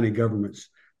 The county governments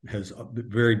has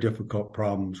very difficult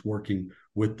problems working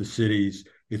with the cities.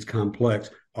 It's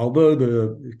complex. Although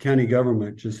the county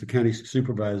government, just the county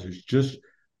supervisors, just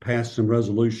passed some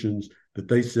resolutions that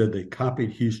they said they copied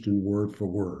Houston word for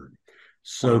word.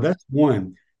 So that's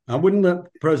one. I wouldn't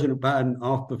let President Biden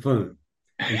off the phone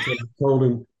until I told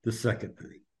him the second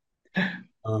thing.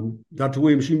 Dr.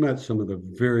 Williams, you met some of the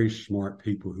very smart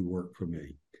people who work for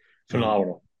me.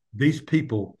 Phenomenal. These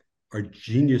people are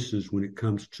geniuses when it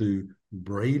comes to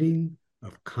braiding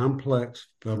of complex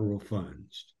federal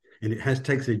funds. And it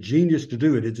takes a genius to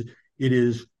do it. It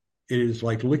is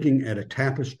like looking at a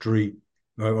tapestry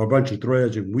or a bunch of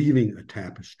threads and weaving a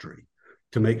tapestry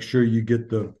to make sure you get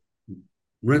the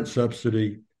rent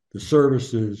subsidy, the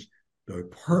services, the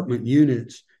apartment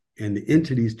units, and the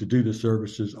entities to do the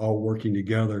services all working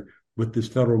together with this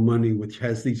federal money, which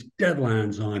has these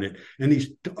deadlines on it and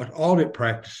these audit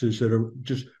practices that are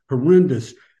just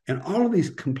horrendous and all of these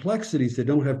complexities that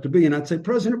don't have to be. And I'd say,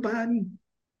 President Biden,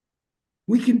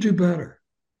 we can do better.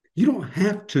 You don't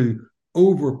have to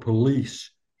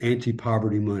over-police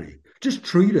anti-poverty money. Just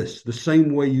treat us the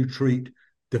same way you treat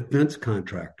defense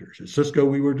contractors. At Sysco,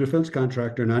 we were a defense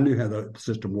contractor, and I knew how the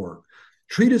system worked.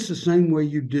 Treat us the same way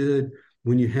you did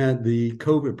when you had the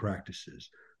COVID practices.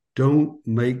 Don't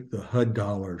make the HUD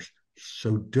dollars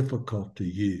so difficult to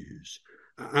use.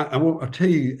 I'll tell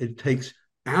you, it takes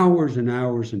hours and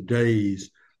hours and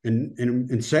days.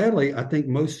 And sadly, I think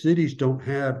most cities don't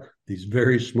have these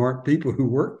very smart people who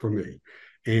work for me.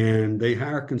 And they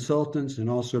hire consultants and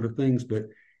all sort of things, but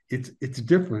it's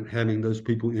different having those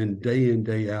people in,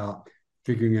 day out,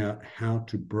 figuring out how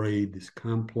to braid this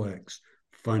complex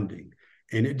funding.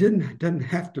 And it doesn't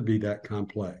have to be that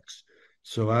complex.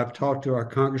 So I've talked to our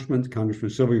Congressman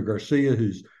Sylvia Garcia,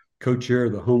 who's co-chair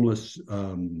of the Homeless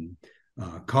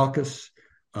Caucus,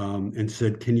 and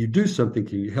said, can you do something?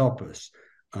 Can you help us?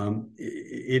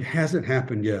 It hasn't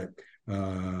happened yet.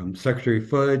 Secretary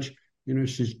Fudge,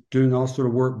 she's doing all sort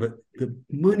of work, but the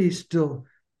money's still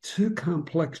too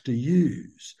complex to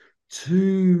use,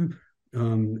 too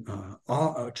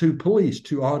police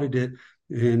to audit it,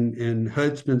 and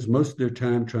HUD spends most of their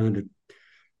time trying to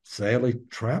sadly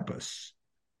trap us.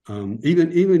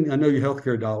 Even I know your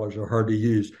healthcare dollars are hard to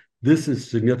use. This is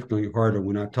significantly harder.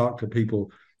 When I talk to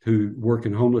people who work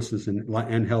in homelessness and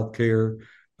healthcare,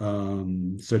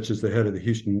 such as the head of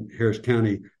the Harris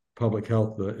County Public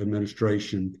Health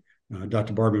Administration,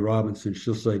 Dr. Barbie Robinson,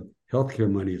 she'll say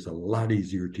healthcare money is a lot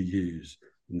easier to use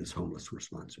than this homeless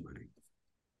response money.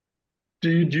 Do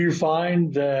you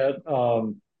find that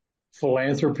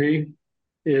philanthropy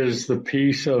is the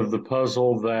piece of the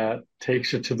puzzle that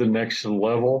takes it to the next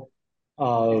level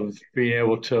of being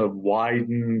able to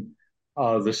widen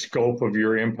the scope of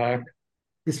your impact?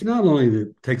 It's not only that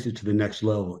it takes it to the next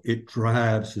level, it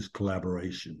drives this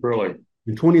collaboration. Really?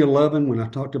 In 2011, when I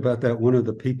talked about that, one of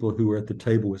the people who were at the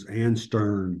table was Ann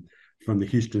Stern from the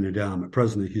Houston Endowment,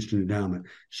 president of the Houston Endowment.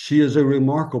 She is a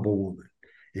remarkable woman.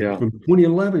 And from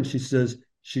 2011,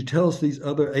 she tells these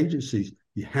other agencies,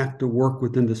 you have to work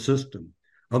within the system.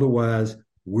 Otherwise,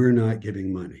 we're not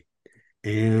giving money.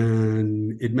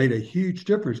 And it made a huge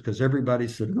difference because everybody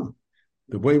said, no,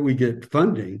 the way we get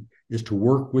funding is to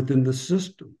work within the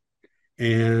system.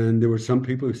 And there were some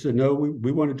people who said, no,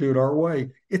 we want to do it our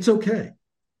way. It's okay.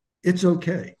 It's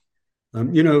okay.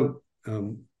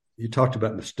 You talked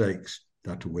about mistakes,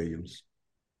 Dr. Williams.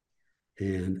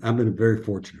 And I've been a very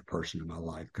fortunate person in my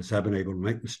life because I've been able to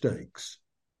make mistakes.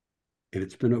 And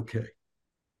it's been okay.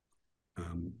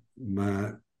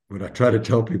 What I try to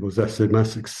tell people is I said, my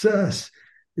success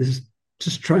is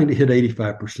just trying to hit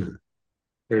 85%.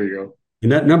 There you go.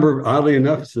 And that number, oddly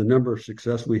enough, is the number of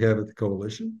success we have at the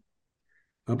coalition.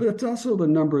 But it's also the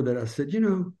number that I said,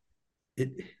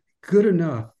 good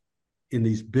enough in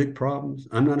these big problems.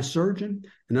 I'm not a surgeon,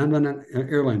 and I'm not an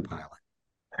airline pilot.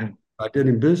 I did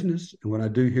in business, and what I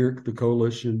do here at the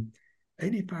coalition,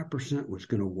 85% was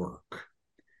going to work.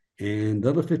 And the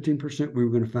other 15% we were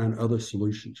going to find other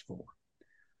solutions for.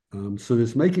 So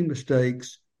this making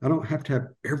mistakes, I don't have to have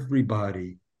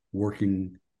everybody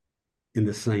working in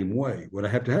the same way. What I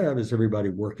have to have is everybody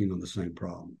working on the same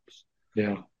problems.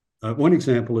 Yeah. One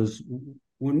example is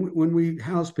when we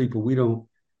house people, we don't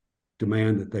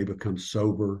demand that they become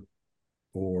sober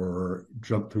or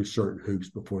jump through certain hoops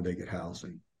before they get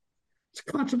housing. It's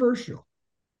controversial.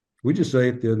 We just say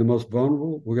if they're the most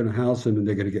vulnerable, we're going to house them and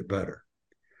they're going to get better.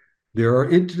 There are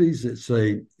entities that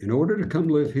say, in order to come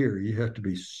live here, you have to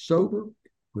be sober,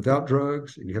 without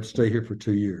drugs, and you have to stay here for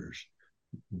 2 years.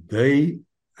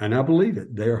 And I believe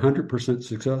it, they are 100%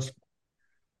 successful.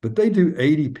 But they do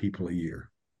 80 people a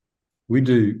year. We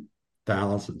do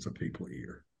thousands of people a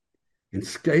year. And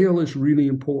scale is really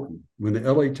important. When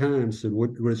the LA Times said,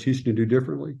 what does Houston do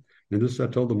differently? And I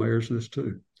told the mayors this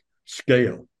too.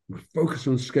 Scale. We're focused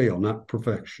on scale, not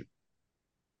perfection.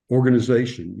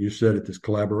 Organization, you said it, this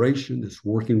collaboration, this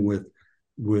working with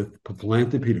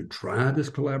philanthropy to try this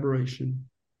collaboration.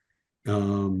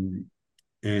 And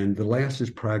the last is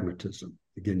pragmatism.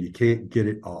 Again, you can't get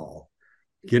it all.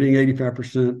 Getting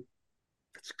 85%,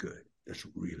 that's good. That's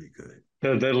really good.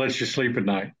 That lets you sleep at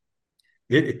night.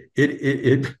 Again,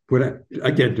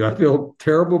 do I feel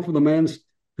terrible for the man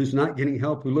who's not getting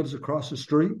help, who lives across the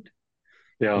street?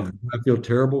 Yeah. I feel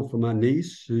terrible for my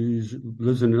niece who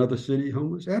lives in another city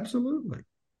homeless. Absolutely.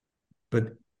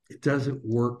 But it doesn't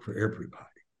work for everybody.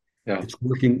 Yeah. It's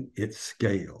working at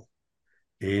scale.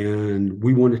 And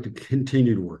we want it to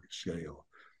continue to work at scale.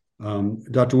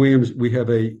 Dr. Williams, we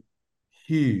have a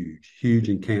huge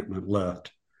encampment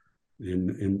left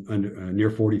in near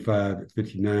 45 at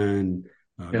 59,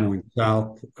 going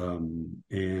south.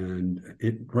 And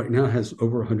it right now has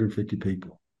over 150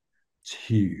 people. It's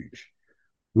huge.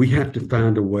 We have to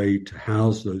find a way to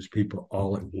house those people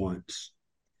all at once.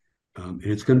 And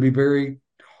it's going to be very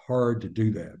hard to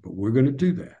do that, but we're going to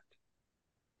do that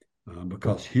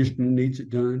because Houston needs it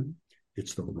done.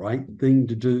 It's the right thing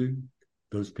to do.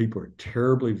 Those people are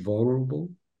terribly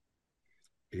vulnerable,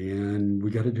 and we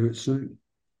got to do it soon.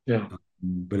 Yeah.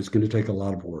 But it's going to take a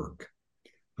lot of work.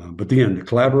 But again, the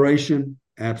collaboration,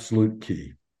 absolute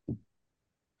key.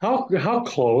 How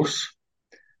close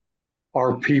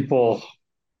are people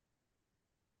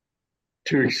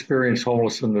to experience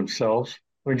homelessness themselves?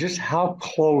 I mean, just how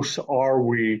close are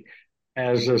we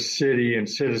as a city and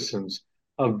citizens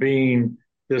of being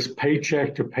this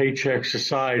paycheck to paycheck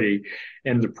society,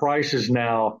 and the price is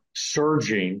now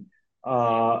surging,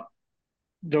 no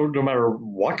matter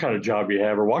what kind of job you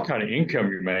have or what kind of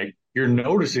income you make, you're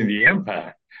noticing the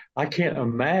impact. I can't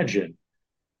imagine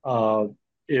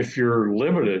if you're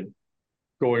limited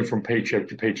going from paycheck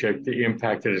to paycheck, the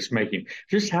impact that it's making.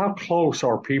 Just how close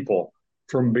are people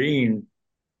from being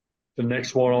the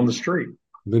next one on the street?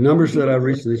 The numbers that I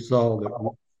recently saw,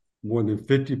 that more than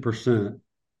 50%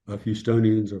 of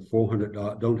Houstonians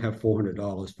don't have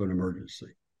 $400 for an emergency.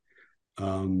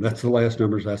 That's the last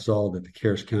numbers I saw that the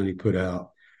Harris County put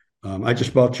out. I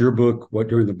just bought your book,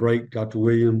 during the break, Dr.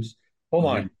 Williams. Oh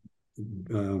my!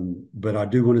 But I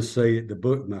do want to say the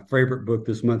book, my favorite book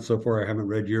this month so far, I haven't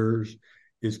read yours,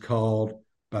 is called,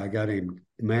 by a guy named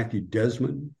Matthew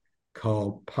Desmond,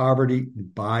 called Poverty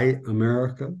by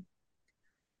America.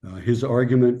 His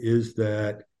argument is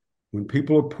that when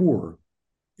people are poor,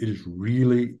 it is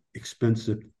really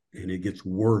expensive, and it gets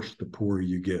worse the poorer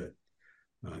you get.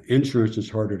 Insurance is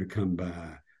harder to come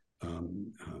by.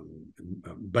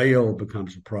 Bail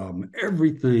becomes a problem.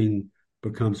 Everything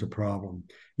becomes a problem.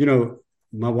 You know,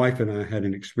 my wife and I had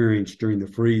an experience during the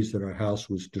freeze that our house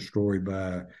was destroyed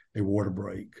by a water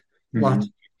break. Mm-hmm. Lots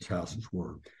of people's houses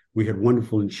were. We had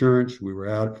wonderful insurance. We were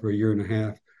out for a year and a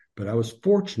half, but I was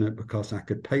fortunate because I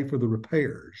could pay for the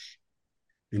repairs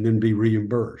and then be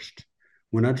reimbursed.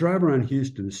 When I drive around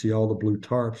Houston and see all the blue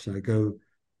tarps, I go,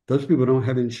 those people don't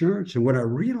have insurance. And what I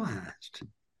realized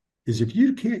is if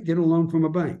you can't get a loan from a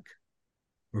bank,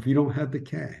 or if you don't have the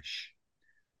cash,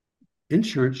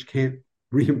 insurance can't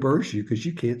reimburse you because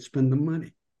you can't spend the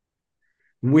money.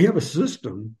 And we have a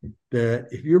system that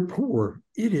if you're poor,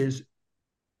 it is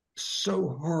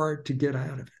so hard to get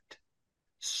out of it,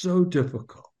 so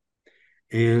difficult.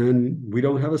 And we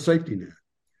don't have a safety net.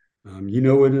 You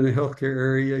know it in the healthcare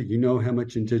area, you know how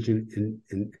much indigent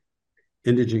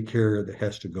care that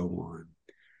has to go on.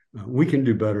 We can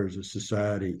do better as a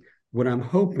society. What I'm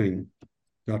hoping,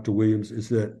 Dr. Williams, is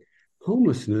that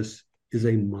homelessness is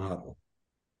a model.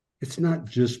 It's not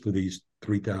just for these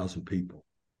 3,000 people.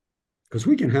 because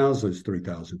we can house those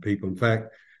 3,000 people. In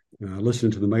fact,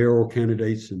 listening to the mayoral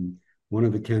candidates, and one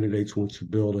of the candidates wants to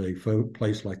build a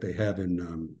place like they have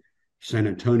in San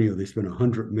Antonio. They spend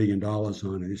 $100 million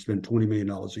on it. They spend $20 million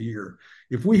a year.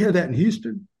 If we had that in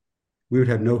Houston, we would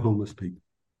have no homeless people.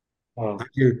 Wow.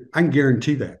 I can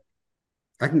guarantee that.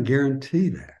 I can guarantee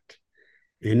that.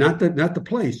 And not the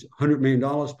place, $100 million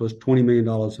plus $20 million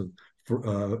of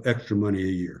extra money a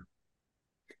year.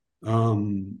 Not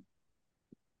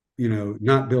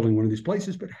building one of these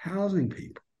places, but housing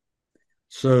people.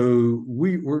 So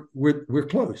we're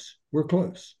close. We're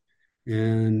close,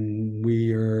 and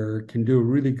can do a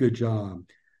really good job.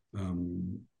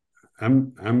 I'm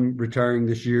retiring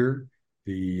this year.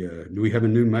 We have a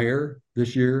new mayor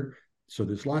this year, so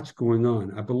there's lots going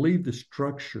on. I believe the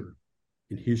structure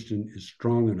in Houston is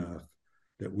strong enough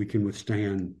that we can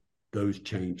withstand those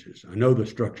changes. I know the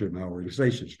structure of my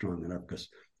organization is strong enough because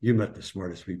you met the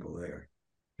smartest people there.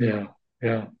 Yeah,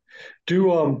 yeah.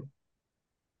 Do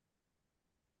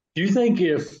you think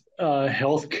if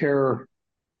healthcare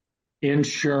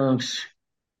insurance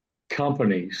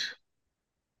companies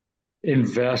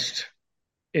invest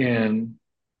in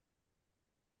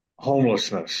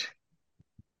homelessness,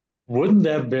 wouldn't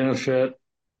that benefit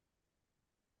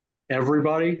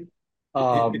everybody?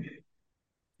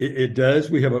 It does.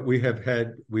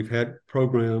 We've had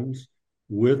programs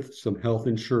with some health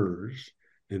insurers,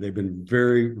 and they've been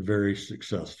very, very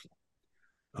successful.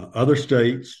 Other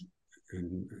states,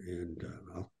 I'm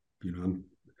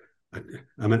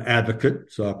an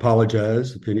advocate, so I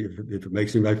apologize if it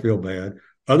makes anybody feel bad.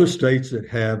 Other states that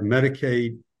have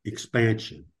Medicaid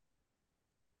expansion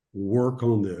work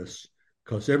on this,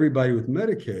 because everybody with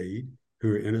Medicaid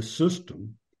who are in a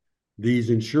system, these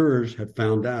insurers have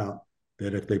found out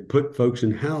that if they put folks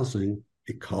in housing,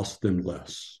 it costs them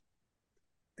less.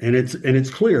 And it's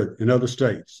clear in other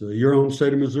states. So your own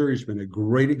state of Missouri has been a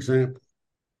great example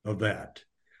of that.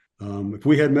 If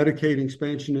we had Medicaid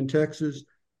expansion in Texas,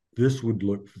 this would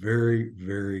look very,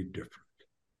 very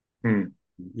different.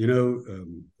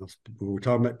 We're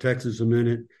talking about Texas a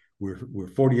minute. We're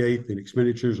 48th in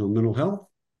expenditures on mental health.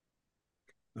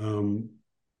 And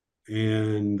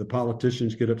the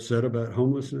politicians get upset about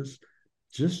homelessness.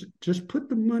 Just put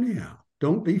the money out.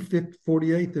 Don't be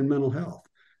 48th in mental health.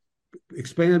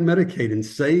 Expand Medicaid and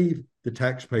save the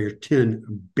taxpayers $10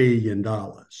 billion.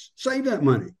 Save that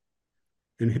money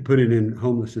and put it in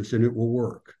homelessness, and it will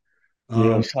work.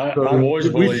 Yes, I've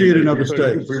always we see it in other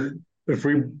states. If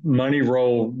we money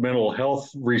roll mental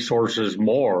health resources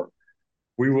more,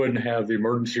 we wouldn't have the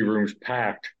emergency rooms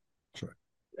packed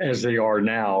as they are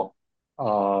now,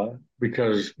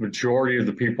 because majority of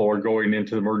the people are going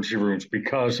into the emergency rooms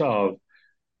because of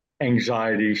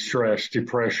anxiety, stress,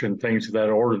 depression, things of that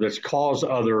order that's caused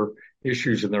other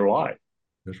issues in their life.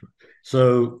 That's right.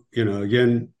 So,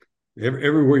 again,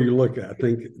 everywhere you look at, I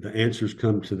think the answers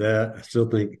come to that. I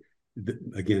still think,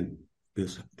 again,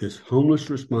 this homeless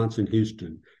response in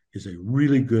Houston is a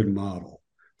really good model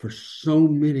for so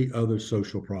many other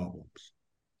social problems.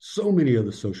 So many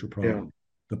other social problems.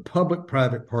 Yeah. The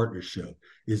public-private partnership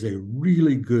is a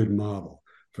really good model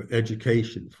for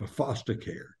education, for foster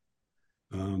care.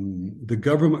 The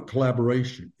government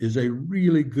collaboration is a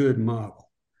really good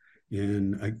model.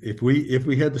 And if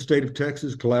we had the state of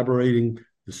Texas collaborating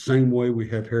the same way we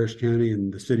have Harris County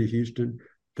and the city of Houston,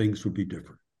 things would be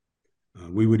different.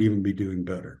 We would even be doing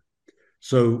better.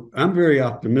 So I'm very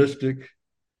optimistic.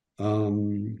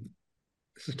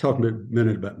 Let's talk a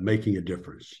minute about making a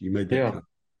difference. You made that comment.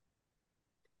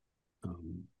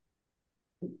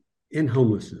 In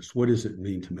homelessness, what does it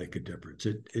mean to make a difference?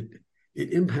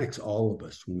 It impacts all of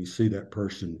us when we see that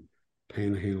person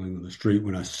panhandling on the street,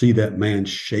 when I see that man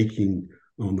shaking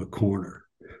on the corner.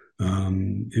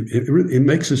 It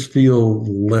makes us feel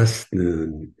less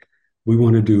than. We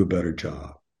want to do a better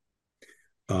job.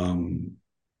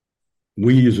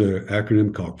 We use an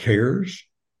acronym called CARES,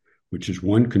 which is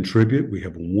one, contribute. We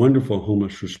have wonderful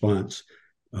homeless response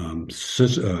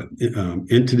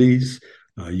entities.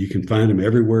 You can find them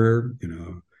everywhere.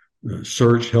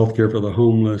 Search Healthcare for the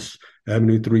Homeless,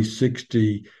 Avenue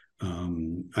 360. I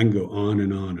can go on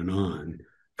and on and on.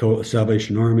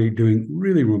 Salvation Army doing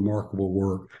really remarkable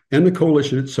work, and the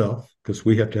coalition itself, because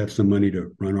we have to have some money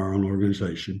to run our own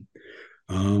organization,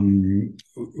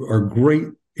 are great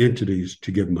entities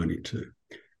to give money to.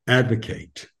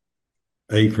 Advocate.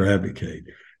 A for advocate.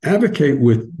 Advocate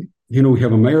with, we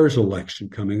have a mayor's election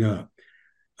coming up.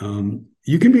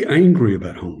 You can be angry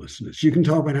about homelessness. You can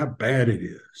talk about how bad it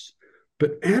is,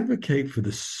 but advocate for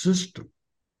the system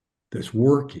that's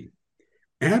working.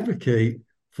 Advocate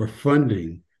for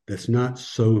funding that's not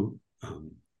so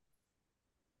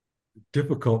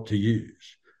difficult to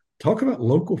use. Talk about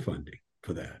local funding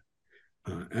for that.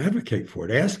 Advocate for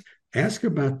it. Ask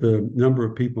about the number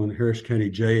of people in Harris County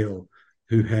Jail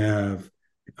who have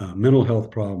mental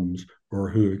health problems or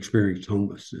who experience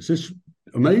homelessness. It's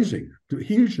amazing, a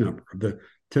huge number. Of the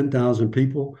 10,000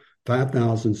 people,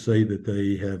 5,000 say that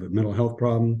they have a mental health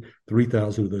problem.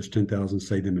 3,000 of those 10,000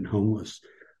 say they've been homeless.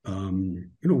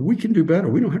 We can do better.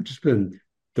 We don't have to spend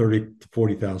 $30,000 to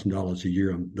 $40,000 a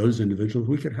year on those individuals.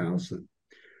 We could house them.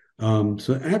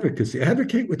 So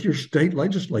advocate with your state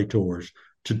legislators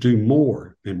to do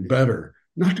more and better,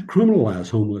 not to criminalize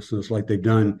homelessness like they've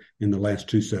done in the last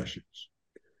two sessions.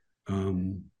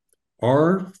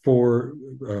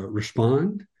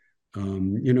 Respond.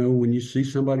 When you see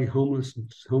somebody homeless,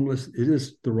 it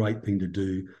is the right thing to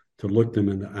do, to look them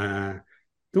in the eye.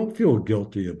 Don't feel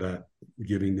guilty about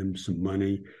giving them some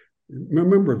money.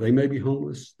 Remember, they may be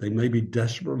homeless. They may be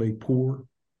desperately poor.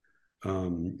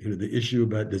 The issue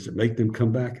about does it make them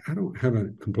come back? I don't have a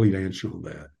complete answer on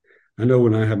that. I know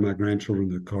when I have my grandchildren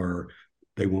in the car,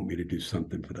 they want me to do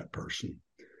something for that person.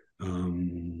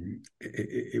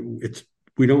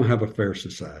 We don't have a fair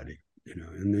society,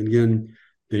 And then again,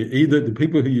 the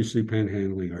people who you see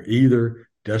panhandling are either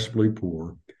desperately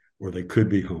poor or they could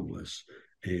be homeless.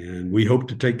 And we hope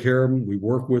to take care of them. We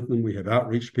work with them. We have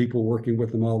outreach people working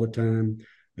with them all the time.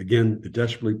 Again, the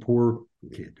desperately poor, we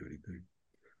can't do anything.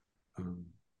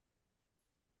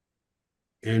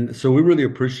 And so we really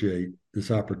appreciate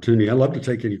this opportunity. I'd love to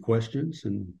take any questions,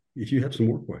 and if you have some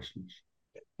more questions.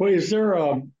 Well, is there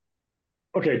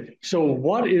okay, so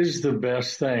what is the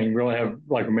best thing? We only have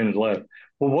like a minute left.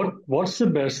 Well, what's the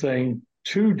best thing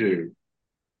to do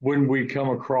when we come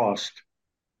across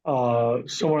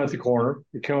someone at the corner,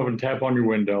 you come up and tap on your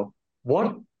window?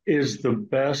 What is the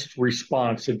best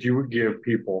response that you would give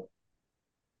people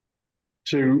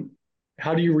to?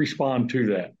 How do you respond to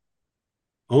that?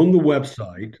 On the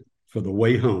website for the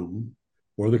Way Home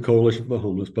or the Coalition for the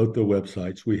Homeless, both the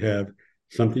websites, we have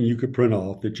something you could print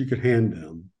off that you could hand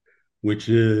them, which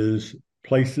is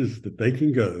places that they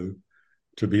can go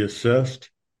to be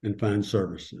assessed and find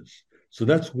services. So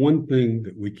that's one thing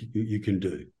that you can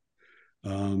do.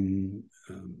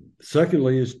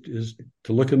 Secondly is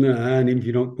to look in their eye, and even if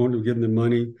you don't want to give them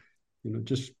money,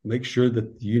 just make sure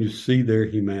that you see their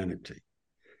humanity.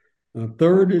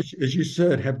 Third is, as you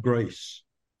said, have grace.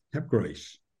 Have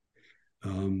grace.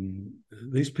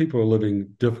 These people are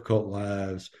living difficult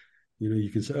lives.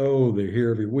 You can say, oh, they're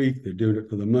here every week. They're doing it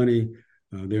for the money.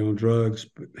 They're on drugs.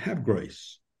 But have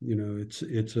grace. This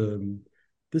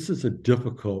is a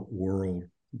difficult world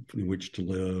in which to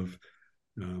live.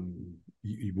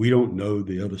 We don't know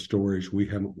the other stories. We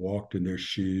haven't walked in their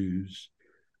shoes.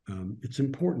 It's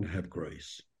important to have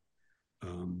grace.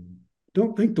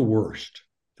 Don't think the worst.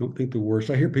 Don't think the worst.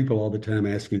 I hear people all the time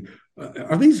asking,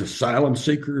 are these asylum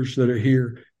seekers that are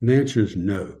here? And the answer is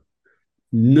no.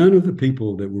 None of the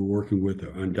people that we're working with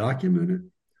are undocumented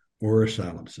or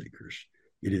asylum seekers.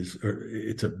 Undocumented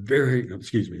is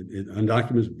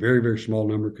a very, very small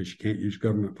number because you can't use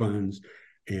government funds,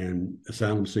 and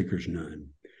asylum seekers, none.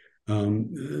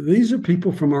 These are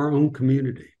people from our own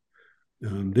community.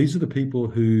 These are the people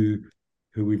who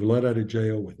we've let out of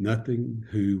jail with nothing,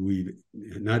 who we've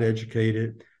not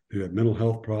educated, who have mental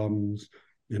health problems,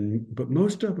 but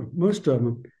most of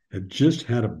them have just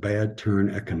had a bad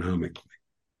turn economically,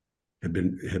 have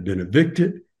been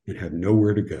evicted and have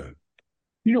nowhere to go.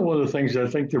 One of the things I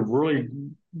think that really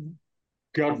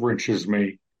gut wrenches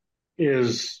me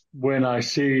is when I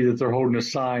see that they're holding a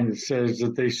sign that says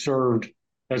that they served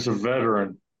as a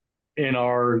veteran in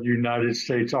our United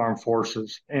States Armed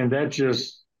Forces, and that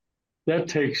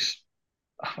takes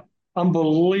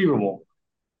unbelievable.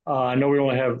 I know we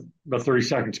only have about 30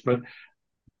 seconds, but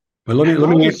let me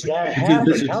ask you,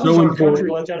 this is so important.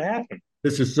 Let that happen.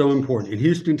 This is so important. In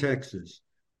Houston, Texas,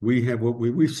 we have what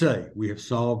we say, we have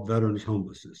solved veterans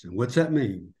homelessness. And what's that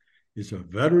mean? Is a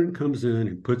veteran comes in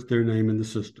and puts their name in the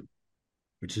system,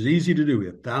 which is easy to do. We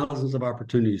have thousands of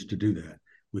opportunities to do that.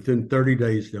 Within 30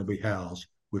 days, they'll be housed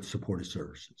with supportive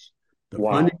services. The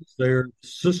funding is there, the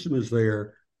system is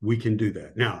there. We can do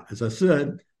that. Now, as I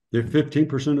said, there are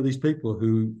 15% of these people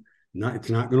who it's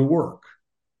not going to work,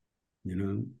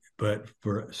 but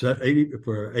for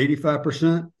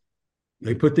 85%,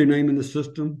 they put their name in the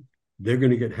system, they're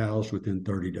going to get housed within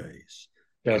 30 days.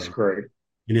 That's great.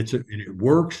 And it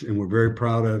works, and we're very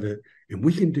proud of it. And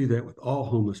we can do that with all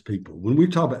homeless people. When we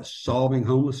talk about solving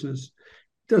homelessness,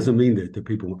 it doesn't mean that the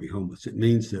people won't be homeless. It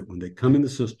means that when they come in the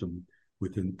system,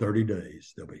 within 30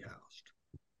 days, they'll be housed.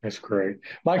 That's great.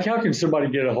 Mike, how can somebody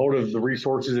get a hold of the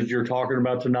resources that you're talking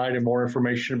about tonight and more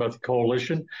information about the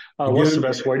coalition? What's the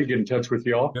best way to get in touch with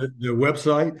y'all? The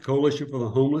website,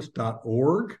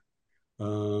 coalitionforthehomeless.org,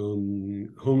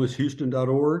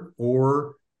 homelesshouston.org,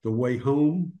 or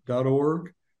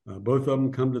thewayhome.org. Both of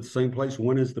them come to the same place.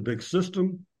 One is the big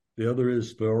system. The other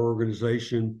is the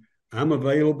organization. I'm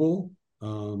available.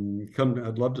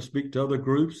 I'd love to speak to other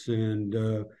groups.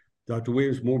 And Dr.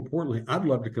 Williams, more importantly, I'd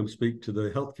love to come speak to the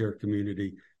healthcare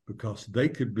community because they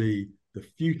could be the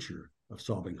future of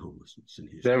solving homelessness in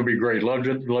Houston. That would be great. Love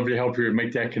to help you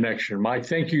make that connection. Mike,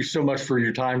 thank you so much for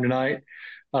your time tonight.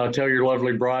 Tell your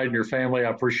lovely bride and your family I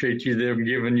appreciate them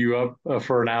giving you up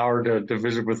for an hour to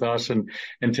visit with us and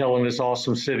telling this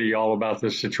awesome city all about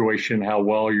this situation, how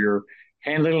well you're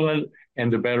handling it,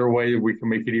 and the better way that we can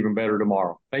make it even better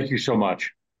tomorrow. Thank you so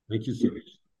much. Thank you, sir.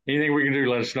 Anything we can do,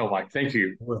 let us know, Mike. Thank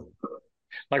you.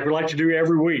 Like we like to do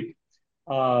every week.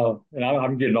 And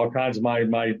I'm getting all kinds of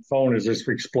my phone is just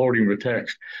exploding with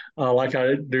text. Like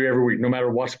I do every week, no matter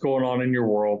what's going on in your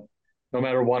world, no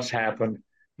matter what's happened,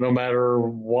 no matter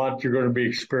what you're going to be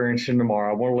experiencing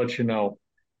tomorrow, I want to let you know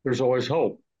there's always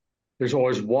hope. There's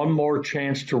always one more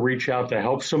chance to reach out to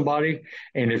help somebody.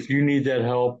 And if you need that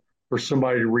help, for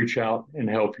somebody to reach out and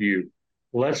help you.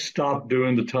 Let's stop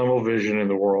doing the tunnel vision in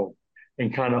the world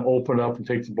and kind of open up and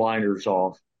take the blinders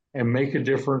off and make a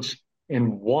difference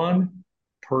in one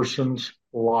person's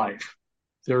life.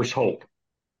 There's hope.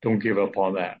 Don't give up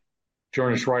on that.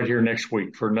 Join us right here next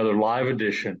week for another live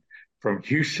edition from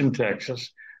Houston,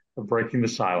 Texas of Breaking the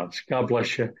Silence. God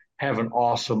bless you. Have an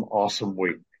awesome, awesome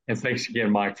week. And thanks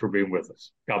again, Mike, for being with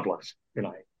us. God bless. Good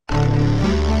night.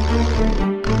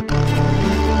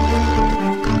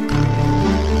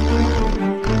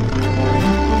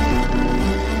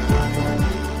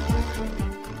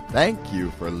 Thank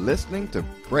you for listening to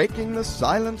Breaking the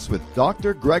Silence with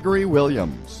Dr. Gregory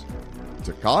Williams.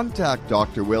 To contact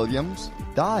Dr. Williams,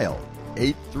 dial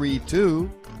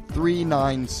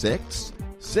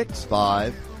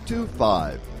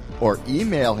 832-396-6525 or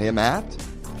email him at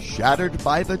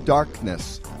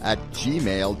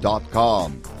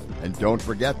shatteredbythedarkness@gmail.com. And don't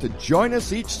forget to join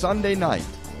us each Sunday night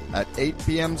at 8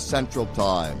 p.m. Central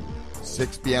Time,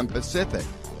 6 p.m. Pacific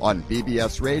on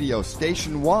BBS Radio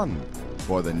Station 1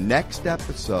 for the next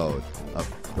episode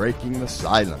of Breaking the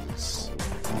Silence.